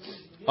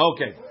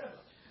 Okay.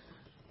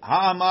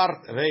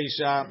 Ha'amar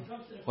reisha.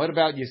 What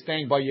about you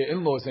staying by your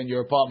in-laws and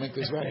your apartment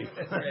is ready?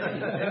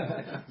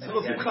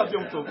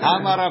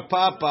 Amar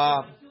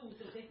Papa,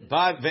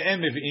 Bad ve'em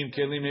mevi'im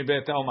kelim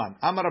mibeit ha'oman.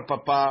 Amar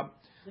Papa,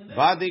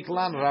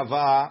 Vadiklan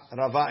Rava.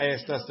 Rava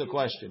asked us the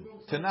question.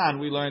 Tanan,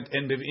 we learned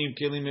en mevi'im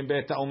kelim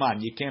mibeit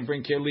ha'oman. You can't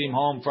bring kelim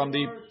home from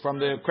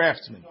the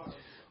craftsman.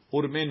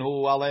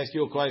 Urminhu, I'll ask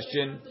you a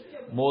question.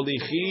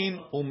 Molichin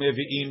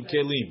u'mevi'im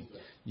kelim.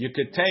 You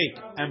could take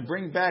and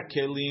bring back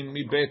kelim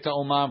mibeit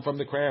ha'oman from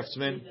the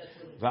craftsman.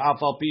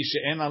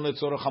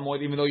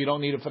 Even though you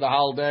don't need it for the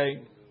holiday.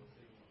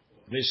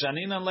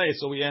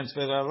 So we answer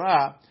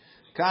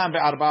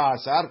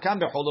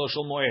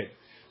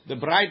the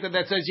Braita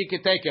that says you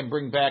can take and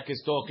bring back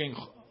is talking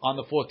on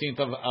the 14th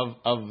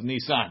of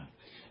Nisan,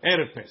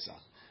 Erev Pesach.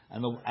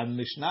 And the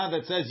Mishnah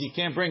that says you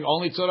can't bring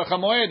only Tzorach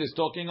HaMoed is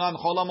talking on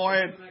Chol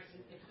HaMoed.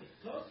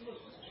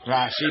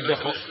 Rashi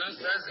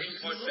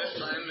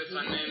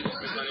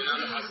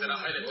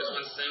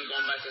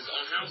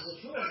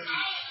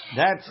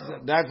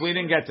that we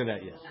didn't get to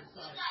that yet.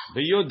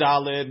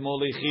 B'Yudaled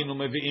molichinu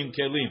mevi'im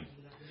kelim.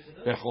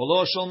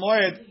 B'cholo shel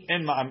moed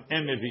en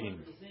mevi'im.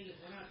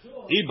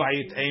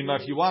 Ibayit ema.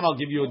 If you want, I'll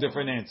give you a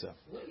different answer.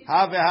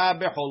 Ha veha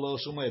b'cholo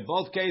shel moed.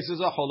 Both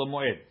cases are chol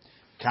moed.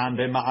 Kan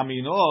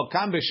b'ma'amino,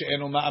 kan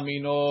b'she'enu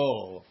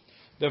ma'amino.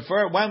 The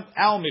first one,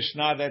 our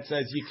Mishnah that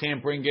says you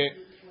can't bring it.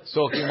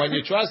 So when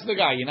you trust the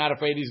guy, you're not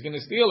afraid he's going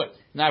to steal it.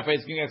 You're not afraid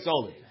it's going to get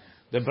stolen.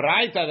 The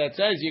Braita that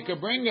says you could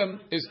bring him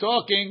is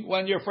talking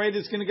when you're afraid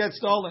it's going to get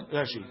stolen.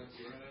 Rashi.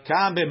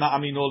 Kan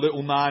b'ma'amino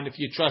le'uman. If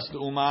you trust the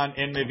uman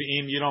en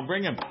mevi'im, you don't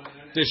bring him.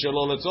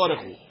 Tishelo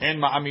le'tzorechu. En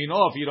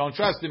ma'amino. If you don't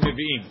trust the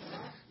mevi'im.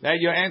 That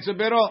your answer,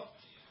 Biro?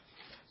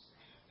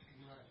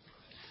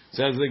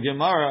 Says the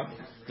Gemara.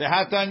 The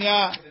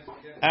Hatanya.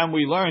 And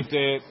we learned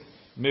it.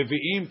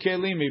 Mevi'im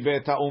kelim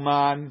mibeit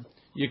ha'uman.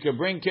 You could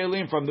bring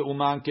kelim from the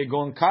uman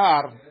kegon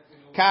kad,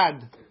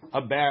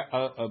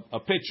 a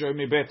pitcher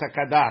mibet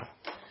kadar,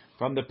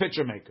 from the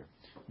pitcher maker.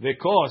 The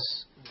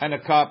kos and a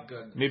cup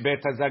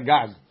mibet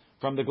zagag,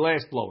 from the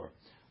glass blower.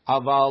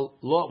 Aval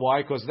lo,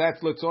 why? Because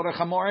that's letzorech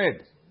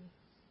hamoed.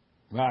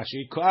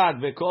 Rashi kad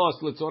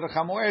vekos letzorech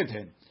hamoed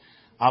hen.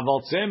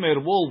 Aval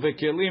tzemer wool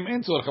vekelim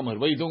in tzorech hamoed.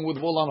 What are you doing with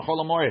wool on chol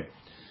hamoed?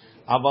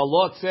 Aval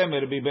lo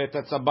tzemer mibet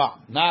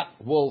tzabah, not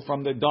wool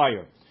from the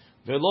dyer.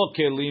 Velo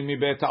kelim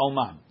mibet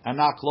ha'oman, and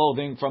not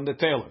clothing from the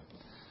tailor.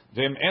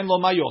 V'em en lo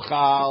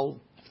mayochal,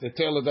 if the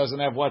tailor doesn't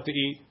have what to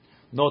eat,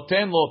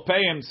 noten lo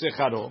peyem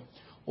secharo,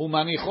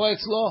 umanicho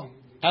etzlo,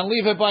 and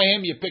leave it by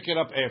him, you pick it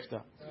up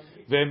after.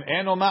 V'em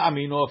en lo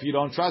ma'amino, if you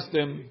don't trust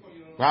him,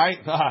 right?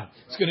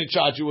 It's going to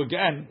charge you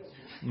again.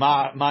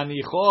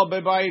 Manicho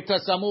bebayit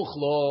hasamuch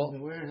lo.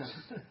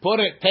 Put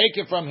it, take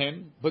it from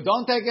him, but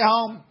don't take it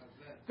home.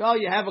 Go,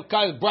 you have a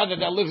brother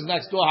that lives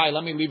next door. Hi,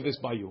 let me leave this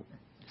by you.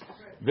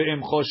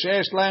 Ve'im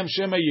choshesh lahem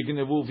shema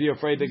yignevu. If you're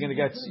afraid you're going to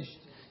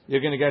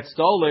get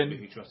stolen.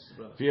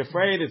 If you're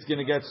afraid it's going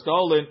to get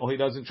stolen, or he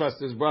doesn't trust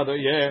his brother,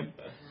 yeah.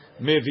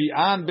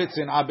 Mevi'an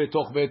b'tzin'ah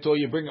betoch beto,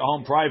 you bring it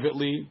home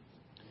privately.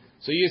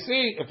 So you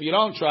see, if you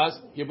don't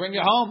trust, you bring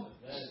it home.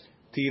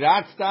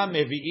 Tiratzta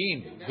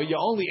mevi'in, but you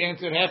only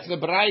answered half the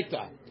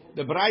Braita.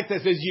 The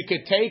Braita says you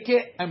could take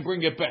it and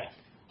bring it back.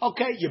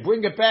 Okay, you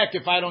bring it back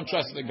if I don't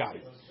trust the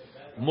guy.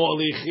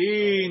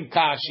 Molichin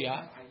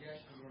kashya.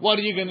 What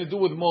are you going to do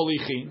with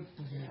molichin?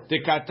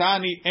 The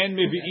katani en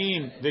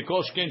mevi'in, the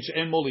koshken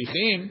en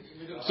molichin.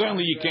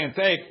 Certainly you can't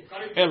take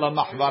ela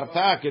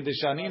mahvarta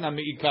kedeshanina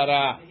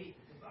meikara.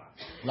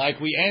 Like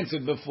we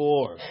answered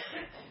before,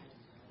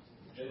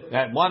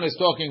 that one is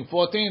talking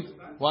 14th,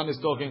 one is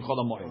talking Chol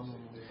HaMoed.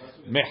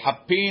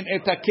 Mehapin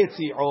et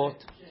haketziot.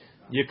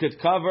 You could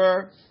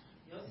cover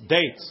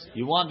dates.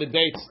 You want the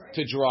dates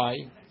to dry,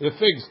 the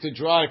figs to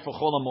dry for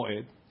Chol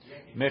HaMoed.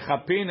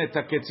 Mechapin et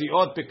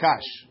haketziot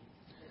bekash.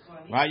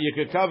 Right? You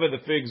could cover the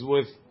figs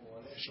with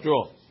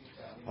straw.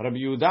 Rabbi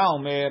Yehuda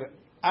Omer,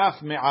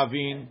 af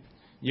me'avin.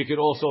 You could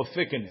also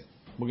thicken it.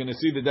 We're going to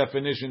see the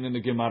definition in the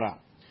Gemara.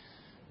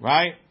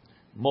 Right?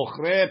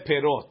 Mochre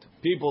perot.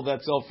 People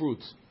that sell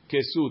fruits.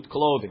 Kesut,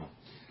 clothing.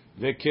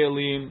 The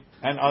kelim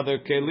and other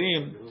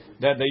kelim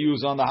that they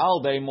use on the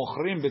holiday.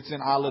 Mochrim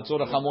b'tzin'ah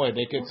letzorech hamoed.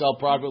 They can sell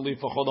privately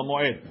for Chol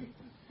HaMoed.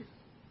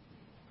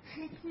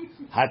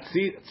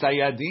 Hatzit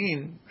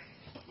tzayadin.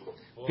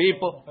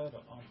 People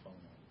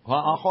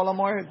on Chol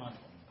HaMoed,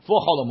 for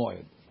Chol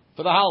HaMoed,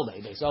 for the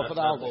holiday, they sell for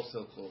the holiday.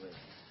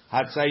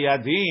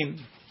 Hatzayadin,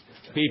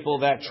 people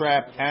that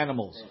trap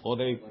animals or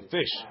they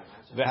fish.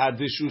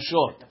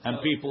 V'hadishushot,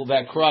 and people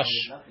that crush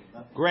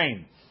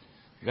grain.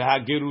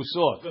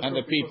 V'hagirusot, and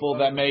the people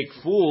that make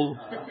fool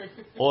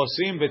or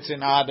sim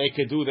b'tzinah, they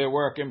could do their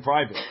work in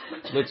private.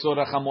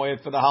 L'tzorach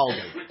hamoed, for the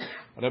holiday.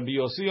 Rabbi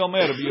Yossi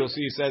Omer, Rabbi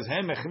Yossi says,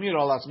 Hem mechmir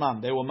al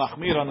atzmam. They were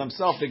machmir on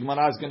themselves. The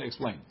Gemara is going to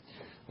explain.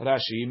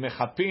 Rashi,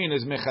 mechapin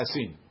is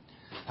mechasin.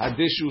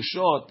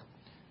 Hadishushot,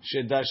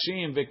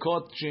 shedashim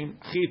v'kotchim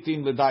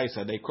chitin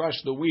l'daisa. They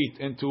crush the wheat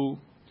into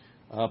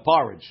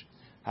porridge.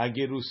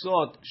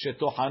 Hagirusot,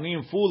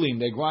 shetohanim fulim.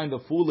 They grind the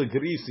fula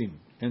grisim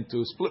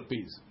into split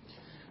peas.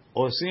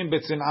 Osim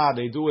betzinah.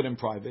 They do it in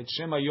private.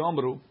 Shema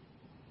yomru.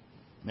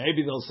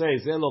 Maybe they'll say,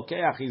 Ze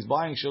lokeach, he's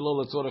buying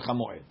shelo letzorech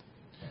hamoed.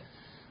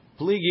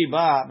 Pligi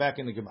ba, back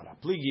in the Gemara.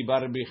 Pligi ba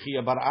Rabbi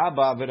Chia bar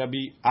Abba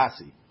v'Rabbi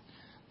Asi.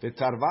 The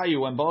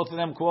Tarvayu, and both of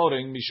them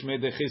quoting Mishmei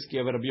de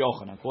Chizkiya Rabbi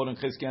Yochanan, quoting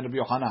Chizkiya and Rabbi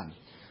Yochanan.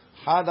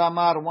 Had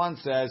Amar, one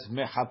says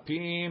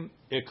mechapim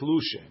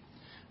eklushe,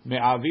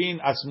 me'avin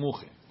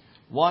asmuche.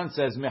 One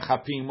says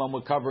mechapim, when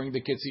we're covering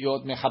the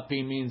ketziot.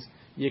 Mechapim means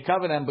you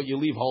cover them, but you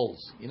leave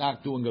holes. You're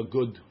not doing a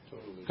good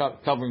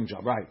covering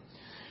job, right?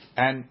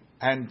 And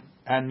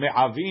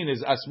me'avin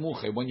is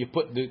asmuche, when you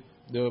put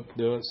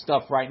the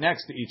stuff right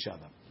next to each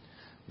other.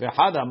 The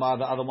Hadamar,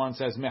 the other one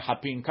says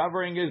mechapim,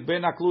 covering is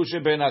ben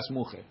aklushe ben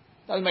asmuche.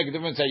 Doesn't make a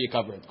difference how you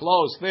cover it.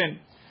 Close, thin.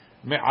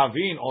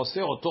 Me'avin ose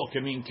oto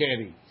kemin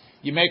keri.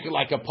 You make it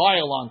like a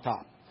pile on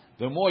top.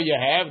 The more you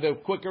have, the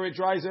quicker it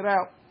dries it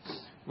out.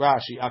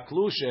 Rashi,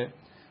 aklushe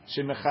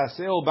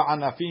shemechaseo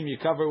ba'anafim, you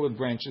cover it with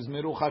branches.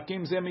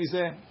 Meruchakim ze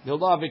mizeh.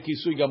 Dilda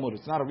v'kisui gamur.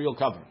 It's not a real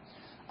cover.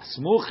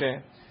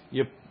 Asmuche,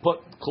 you put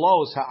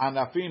close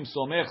ha'anafim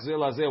somech ze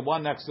lazeh,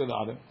 one next to the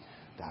other.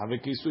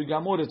 V'kisui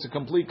gamur, it's a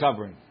complete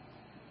covering.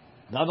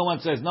 The other one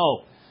says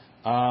no.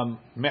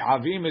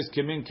 Me'avim is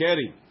kemin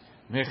keri.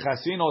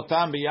 Mechasin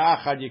otam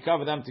biyachad, you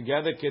cover them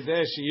together.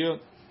 Kedesh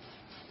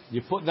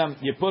you put them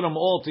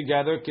all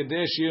together.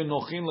 Kedesh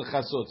nochin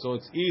lechasot, so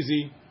it's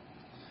easy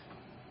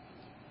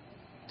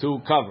to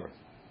cover.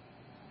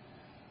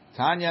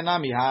 Tanya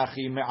nami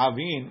hachi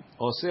me'avin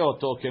ose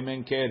oto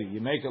kemen keri.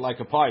 You make it like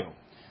a pile.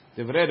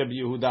 Divrei Rabbi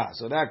Yehuda.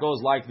 So that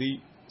goes like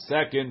the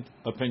second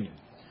opinion.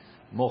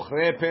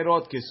 Mochre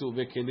perot kesu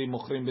vekeli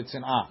mochrim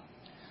b'tzin'ah.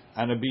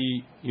 And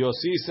Rabbi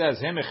Yossi says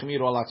hem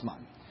echmiru al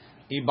atzman.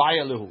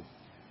 Ibaya lehu.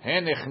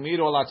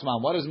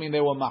 What does it mean they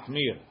were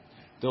mahmir?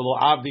 The lo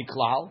avdi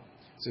klal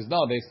says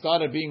no. They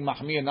started being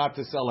mahmir not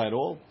to sell at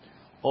all.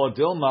 Or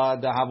dilma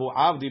dahavu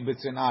avdi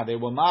b'tzinah. They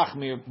were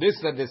mahmir. This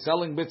that they're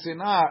selling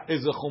b'tzinah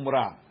is a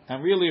chumrah,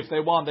 and really, if they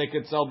want, they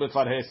could sell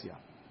b'farhesia.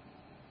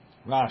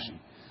 Rashi,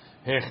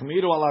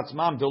 hechmiru al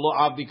atzmam de lo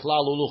avdi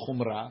klal ulu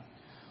chumrah.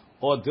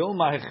 Or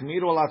dilma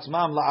hechmiru al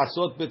atzmam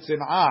laasot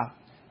b'tzinah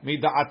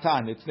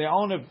mida'atan. It's their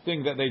own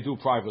thing that they do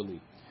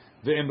privately.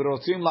 But if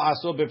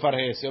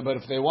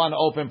they want to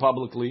open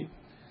publicly,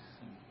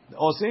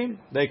 osim,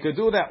 they could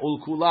do that.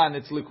 Ulkula and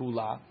it's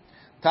likula.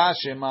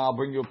 Tashema, I'll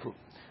bring you proof.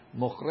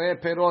 Mochre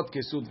perot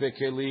kesut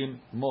vekelim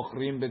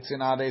mochrim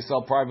b'tzinah. They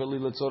sell privately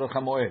letzorach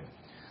hamoed.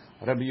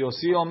 Rabbi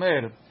Yossi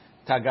Omer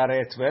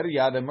tagare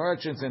Tveria. The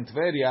merchants in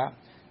Tveria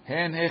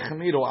hen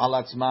hechmiru al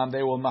atzmam.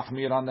 They were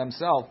mahmir on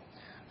themselves.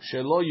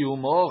 Shelo yu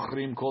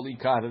mochrim kol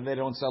ikar. They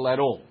don't sell at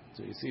all.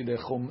 So you see, they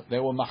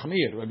were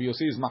mahmir. Rabbi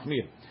Yossi is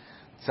mahmir.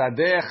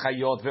 Tzadeh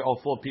chayot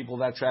ve'ofot, people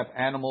that trap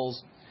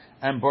animals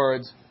and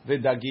birds,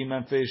 v'dagim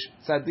and fish.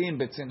 Tzadim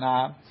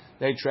b'tzinah,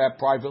 they trap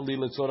privately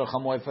letzorach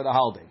hamoed for the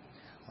holiday.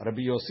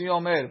 Rabbi Yossi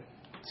Omer,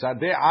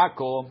 tzadeh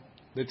Akko,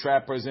 the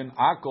trappers in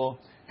Akko,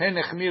 hen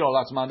echmir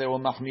al atzman, they were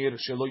mahmir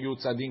shelo yu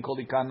tzadim kol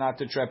ikar, not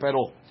to trap at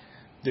all.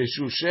 The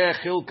shushe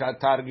chilka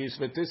targis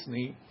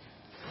v'tisni,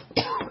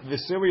 the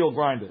cereal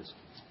grinders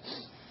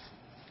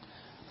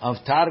of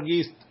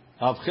targis,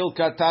 of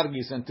chilka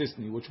targis and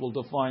tisni, which we'll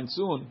define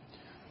soon.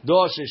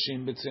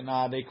 Dosheshim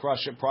b'tzina, they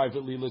crush it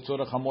privately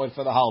l'tzorach hamoed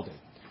for the holiday.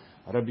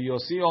 Rabbi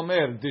Yossi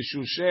Omer,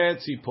 Dishushe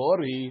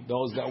Tzipori,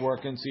 those that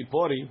work in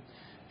Tzipori,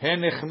 He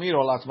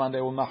nechmiro latzman,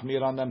 they will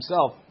machmir on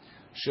themselves.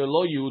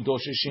 Shelo yu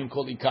dosheshim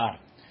kol ikar,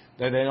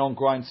 that they don't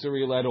grind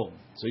cereal at all.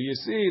 So you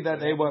see that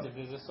they were. If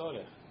there's a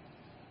soda,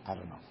 I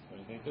don't know.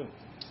 what do they do?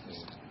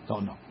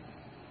 Don't know.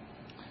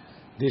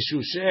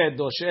 Dishushe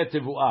doshe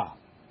tevuah.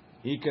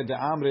 Ika de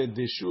amre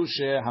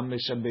dishushe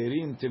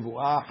hameshaberim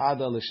tevuah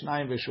hada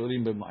l'shnayim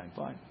v'shorim b'mayim.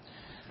 Fine.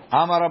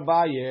 Amar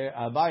Abaye,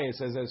 Abaye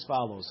says as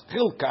follows: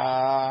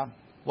 Chilka.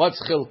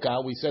 What's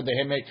chilka? We said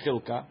they make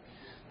chilka.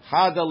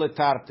 Hada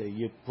letarte.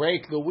 You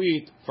break the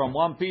wheat from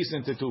one piece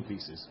into two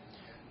pieces.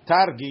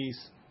 Targis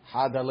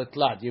hada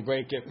letlat. You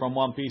break it from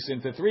one piece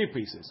into three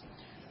pieces.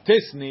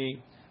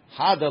 Tisni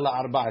hada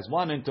la'arba is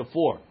 1 into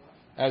 4.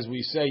 As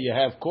we say, you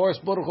have coarse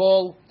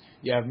burghol,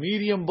 you have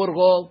medium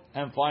burghol,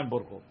 and fine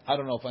burghol. I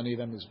don't know if any of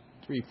them is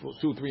 2,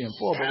 3, and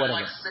 4, but whatever.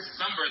 Like 6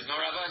 numbers, no,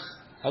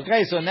 Rabbi?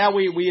 Okay, so now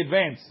we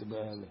advance.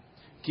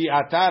 Ki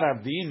atar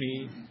Rav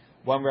Dimi,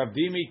 when Rav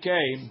Dimi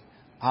came,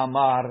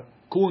 Amar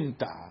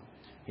Kunta.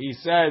 He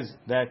says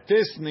that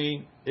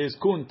Tisni is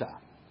Kunta.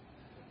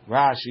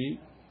 Rashi,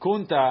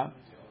 Kunta,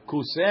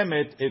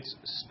 Kusemet, it's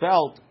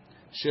spelt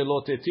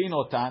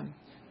Shelotetinotan,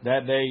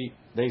 that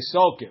they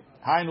soak it.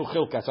 Hainu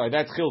Chilka, sorry,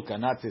 that's Chilka,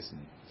 not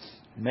Tisni.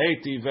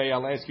 Meiti vei,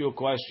 I'll ask you a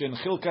question.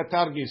 Chilka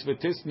Targis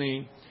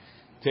v'Tisni,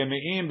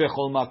 Teme'im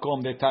bechol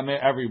makom, they tameh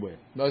everywhere.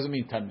 Doesn't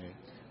mean tameh.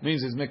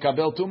 Means it's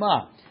mekabel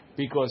tuma,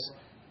 because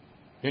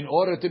in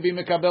order to be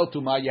mekabel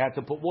tuma, you have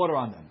to put water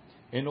on them.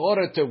 In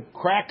order to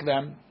crack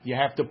them, you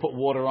have to put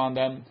water on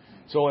them.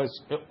 So as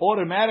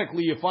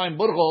automatically you find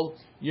burghol,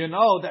 you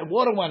know that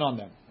water went on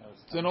them.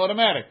 It's an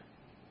automatic.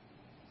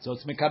 So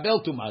it's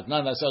mekabel tuma. It's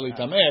not necessarily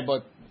tameh,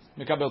 but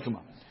mekabel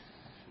tuma.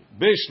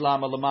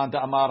 Bishlam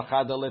alamanda amar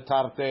chada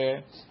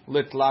letarte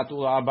litlatu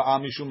arba'a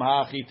mishum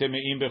hachi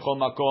temeim bechol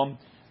makom.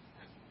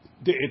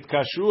 It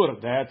kashur.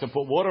 They had to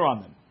put water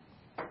on them.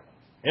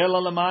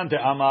 Elalaman de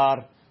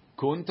amar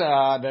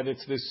kunta, that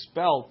it's this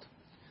spelt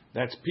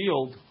that's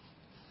peeled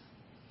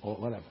or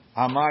whatever.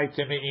 Amai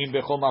temeim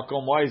bechol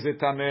makom. Why is it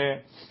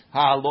tameh?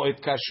 Ha lo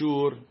it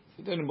kashur.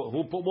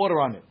 Who put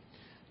water on it?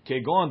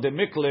 Kegon de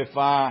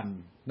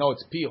miklefan. No,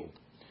 it's peeled.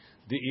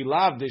 The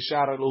ilav de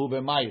shara lahu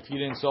b'may. If you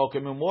didn't soak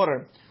him in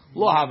water,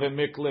 lo have a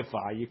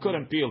miklefa. You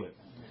couldn't peel it.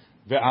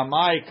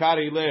 Ve'amai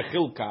kari le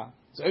chilka.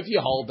 So if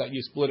you hold that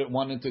you split it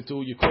 1 into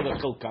 2, you call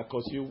it chilka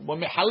because you were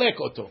mehalek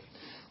oto.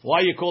 Why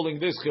are you calling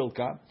this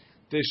chilka?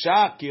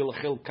 Teshakil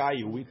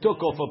chilkayu. We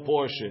took off a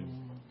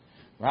portion,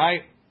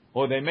 right?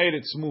 Or they made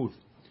it smooth.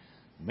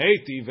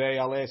 Meiti ve.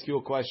 I'll ask you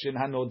a question.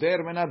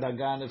 Hanoder mena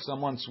dagan. If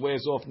someone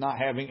swears off not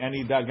having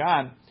any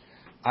dagan,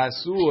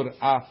 asur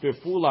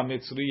afifula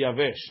mitzri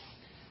yavesh.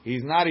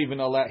 He's not even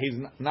allowed. He's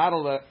not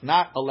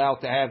allowed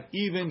to have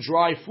even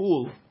dry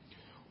fool.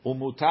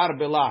 Umutar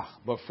belach,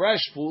 but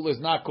fresh fool is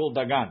not called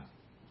dagan.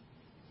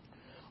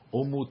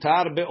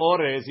 Umutar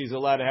beorez, he's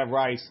allowed to have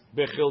rice.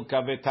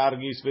 Bechilka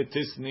vetargis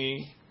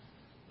vetisni.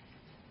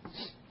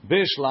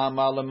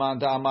 Bishlama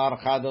lemanda amar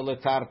chada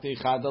letarti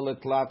chada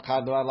letlat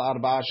chada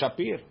l'arba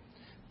shapir.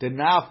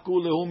 Tenafku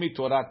lehumi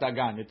torat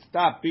dagan. It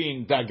stopped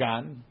being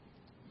dagan,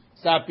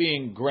 stopped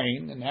being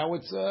grain, and now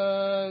it's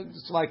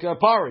like a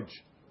porridge.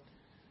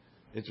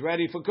 It's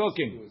ready for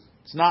cooking.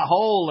 It's not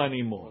whole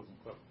anymore.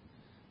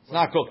 It's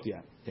not cooked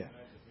yet. Yeah.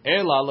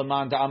 Ela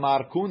lemanda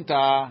amar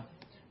kunta.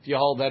 If you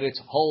hold that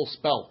it's whole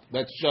spelt,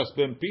 that's just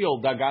been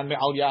peeled, dagan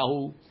me'al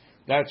yahu,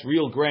 that's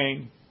real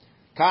grain.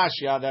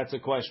 Kashya, that's a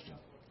question.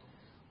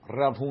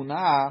 Rav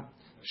Huna,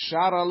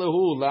 shara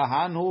lehu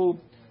lahanhu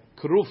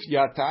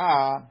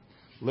krufyata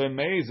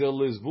lemezel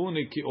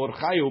lizvuni ki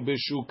orchayu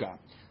beshuka.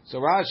 So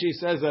Rashi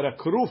says that a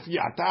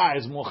krufyata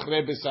is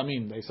mochre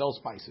besamim. They sell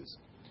spices.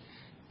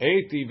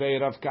 Eti ve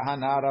Rav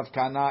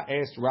Kahana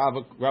asked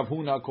Rav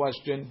Huna a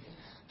question.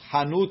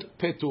 Hanut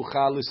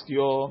petucha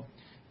listyo.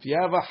 If you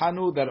have a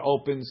hanut that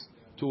opens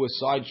to a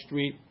side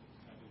street,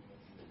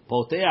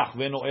 poteach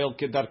v'noel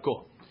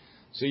kedarko.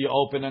 So you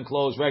open and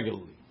close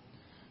regularly.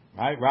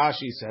 Right?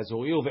 Rashi says,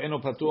 "Ho'il ve'eno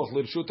patuach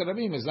l'rshut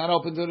rabim." It's not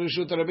open to the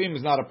rshut rabim.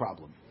 Is not a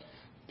problem.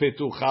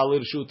 Petucha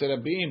l'rshut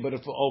rabim, but if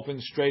it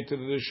opens straight to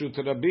the rshut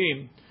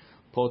rabim,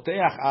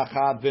 poteach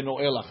achad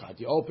v'noel achad.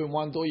 You open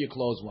one door, you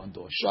close one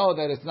door. Show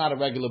that it's not a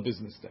regular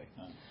business day.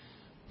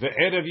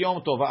 Ve'erev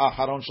yom tov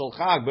ha'acharon shel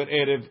chag, but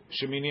erev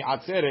shemini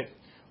atzeret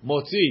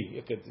motzi.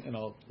 You could,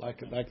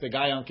 like the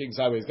guy on King's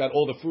Highway, he's got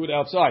all the fruit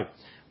outside.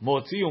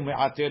 Motzi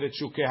u'me'ateret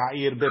shukei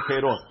ha'ir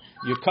beperot.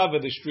 You cover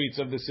the streets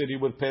of the city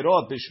with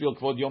perot, b'shvil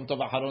kvod Yom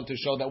Tov Aharon, to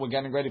show that we're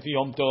getting ready for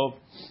Yom Tov.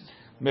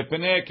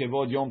 Mepeneh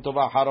kvod Yom Tov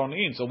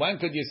Aharonin. So when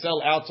could you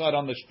sell outside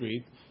on the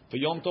street for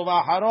Yom Tov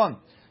Aharon?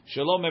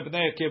 Shelo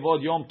mepeneh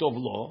kvod Yom Tov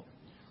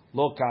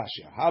lo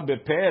kasha. Ha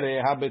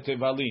bepere ha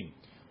betevalim.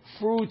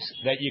 Fruits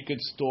that you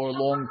could store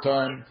long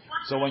term,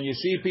 So when you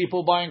see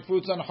people buying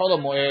fruits on Chol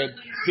Moed,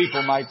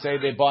 people might say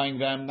they're buying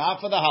them not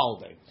for the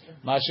holiday.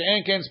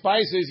 Masha'en ken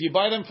spices, you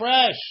buy them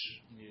fresh.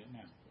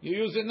 You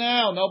use it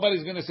now.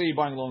 Nobody's going to say you're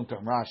buying long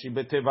term. Rashi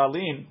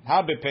betevalim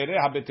ha bepere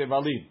ha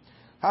betevalim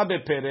ha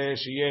bepere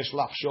sheyesh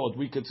lachshod.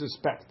 We could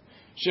suspect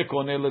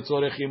shekone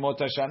letzorech yimot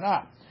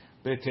hashana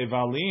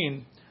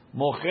betevalim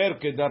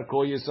mocher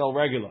kedarko yisel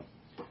regular.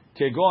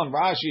 Kegon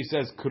Rashi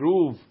says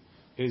kruv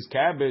is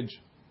cabbage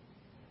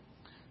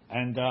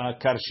and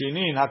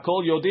karshinin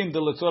hakol yodim de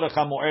letzorech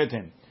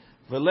hamoedim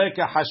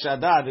veleka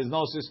hashada. There's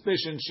no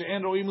suspicion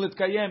she'en roim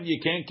litkayem. You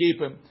can't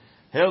keep him.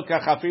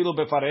 Hilka chafilu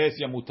befares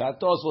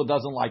yamutat. Tosfot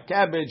doesn't like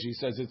cabbage. He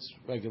says it's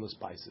regular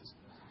spices.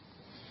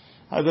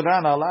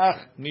 Hadran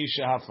alach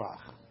misha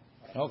hafach.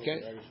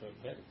 Okay,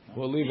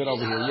 we'll leave it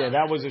over here. Yeah,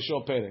 that was a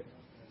short perek.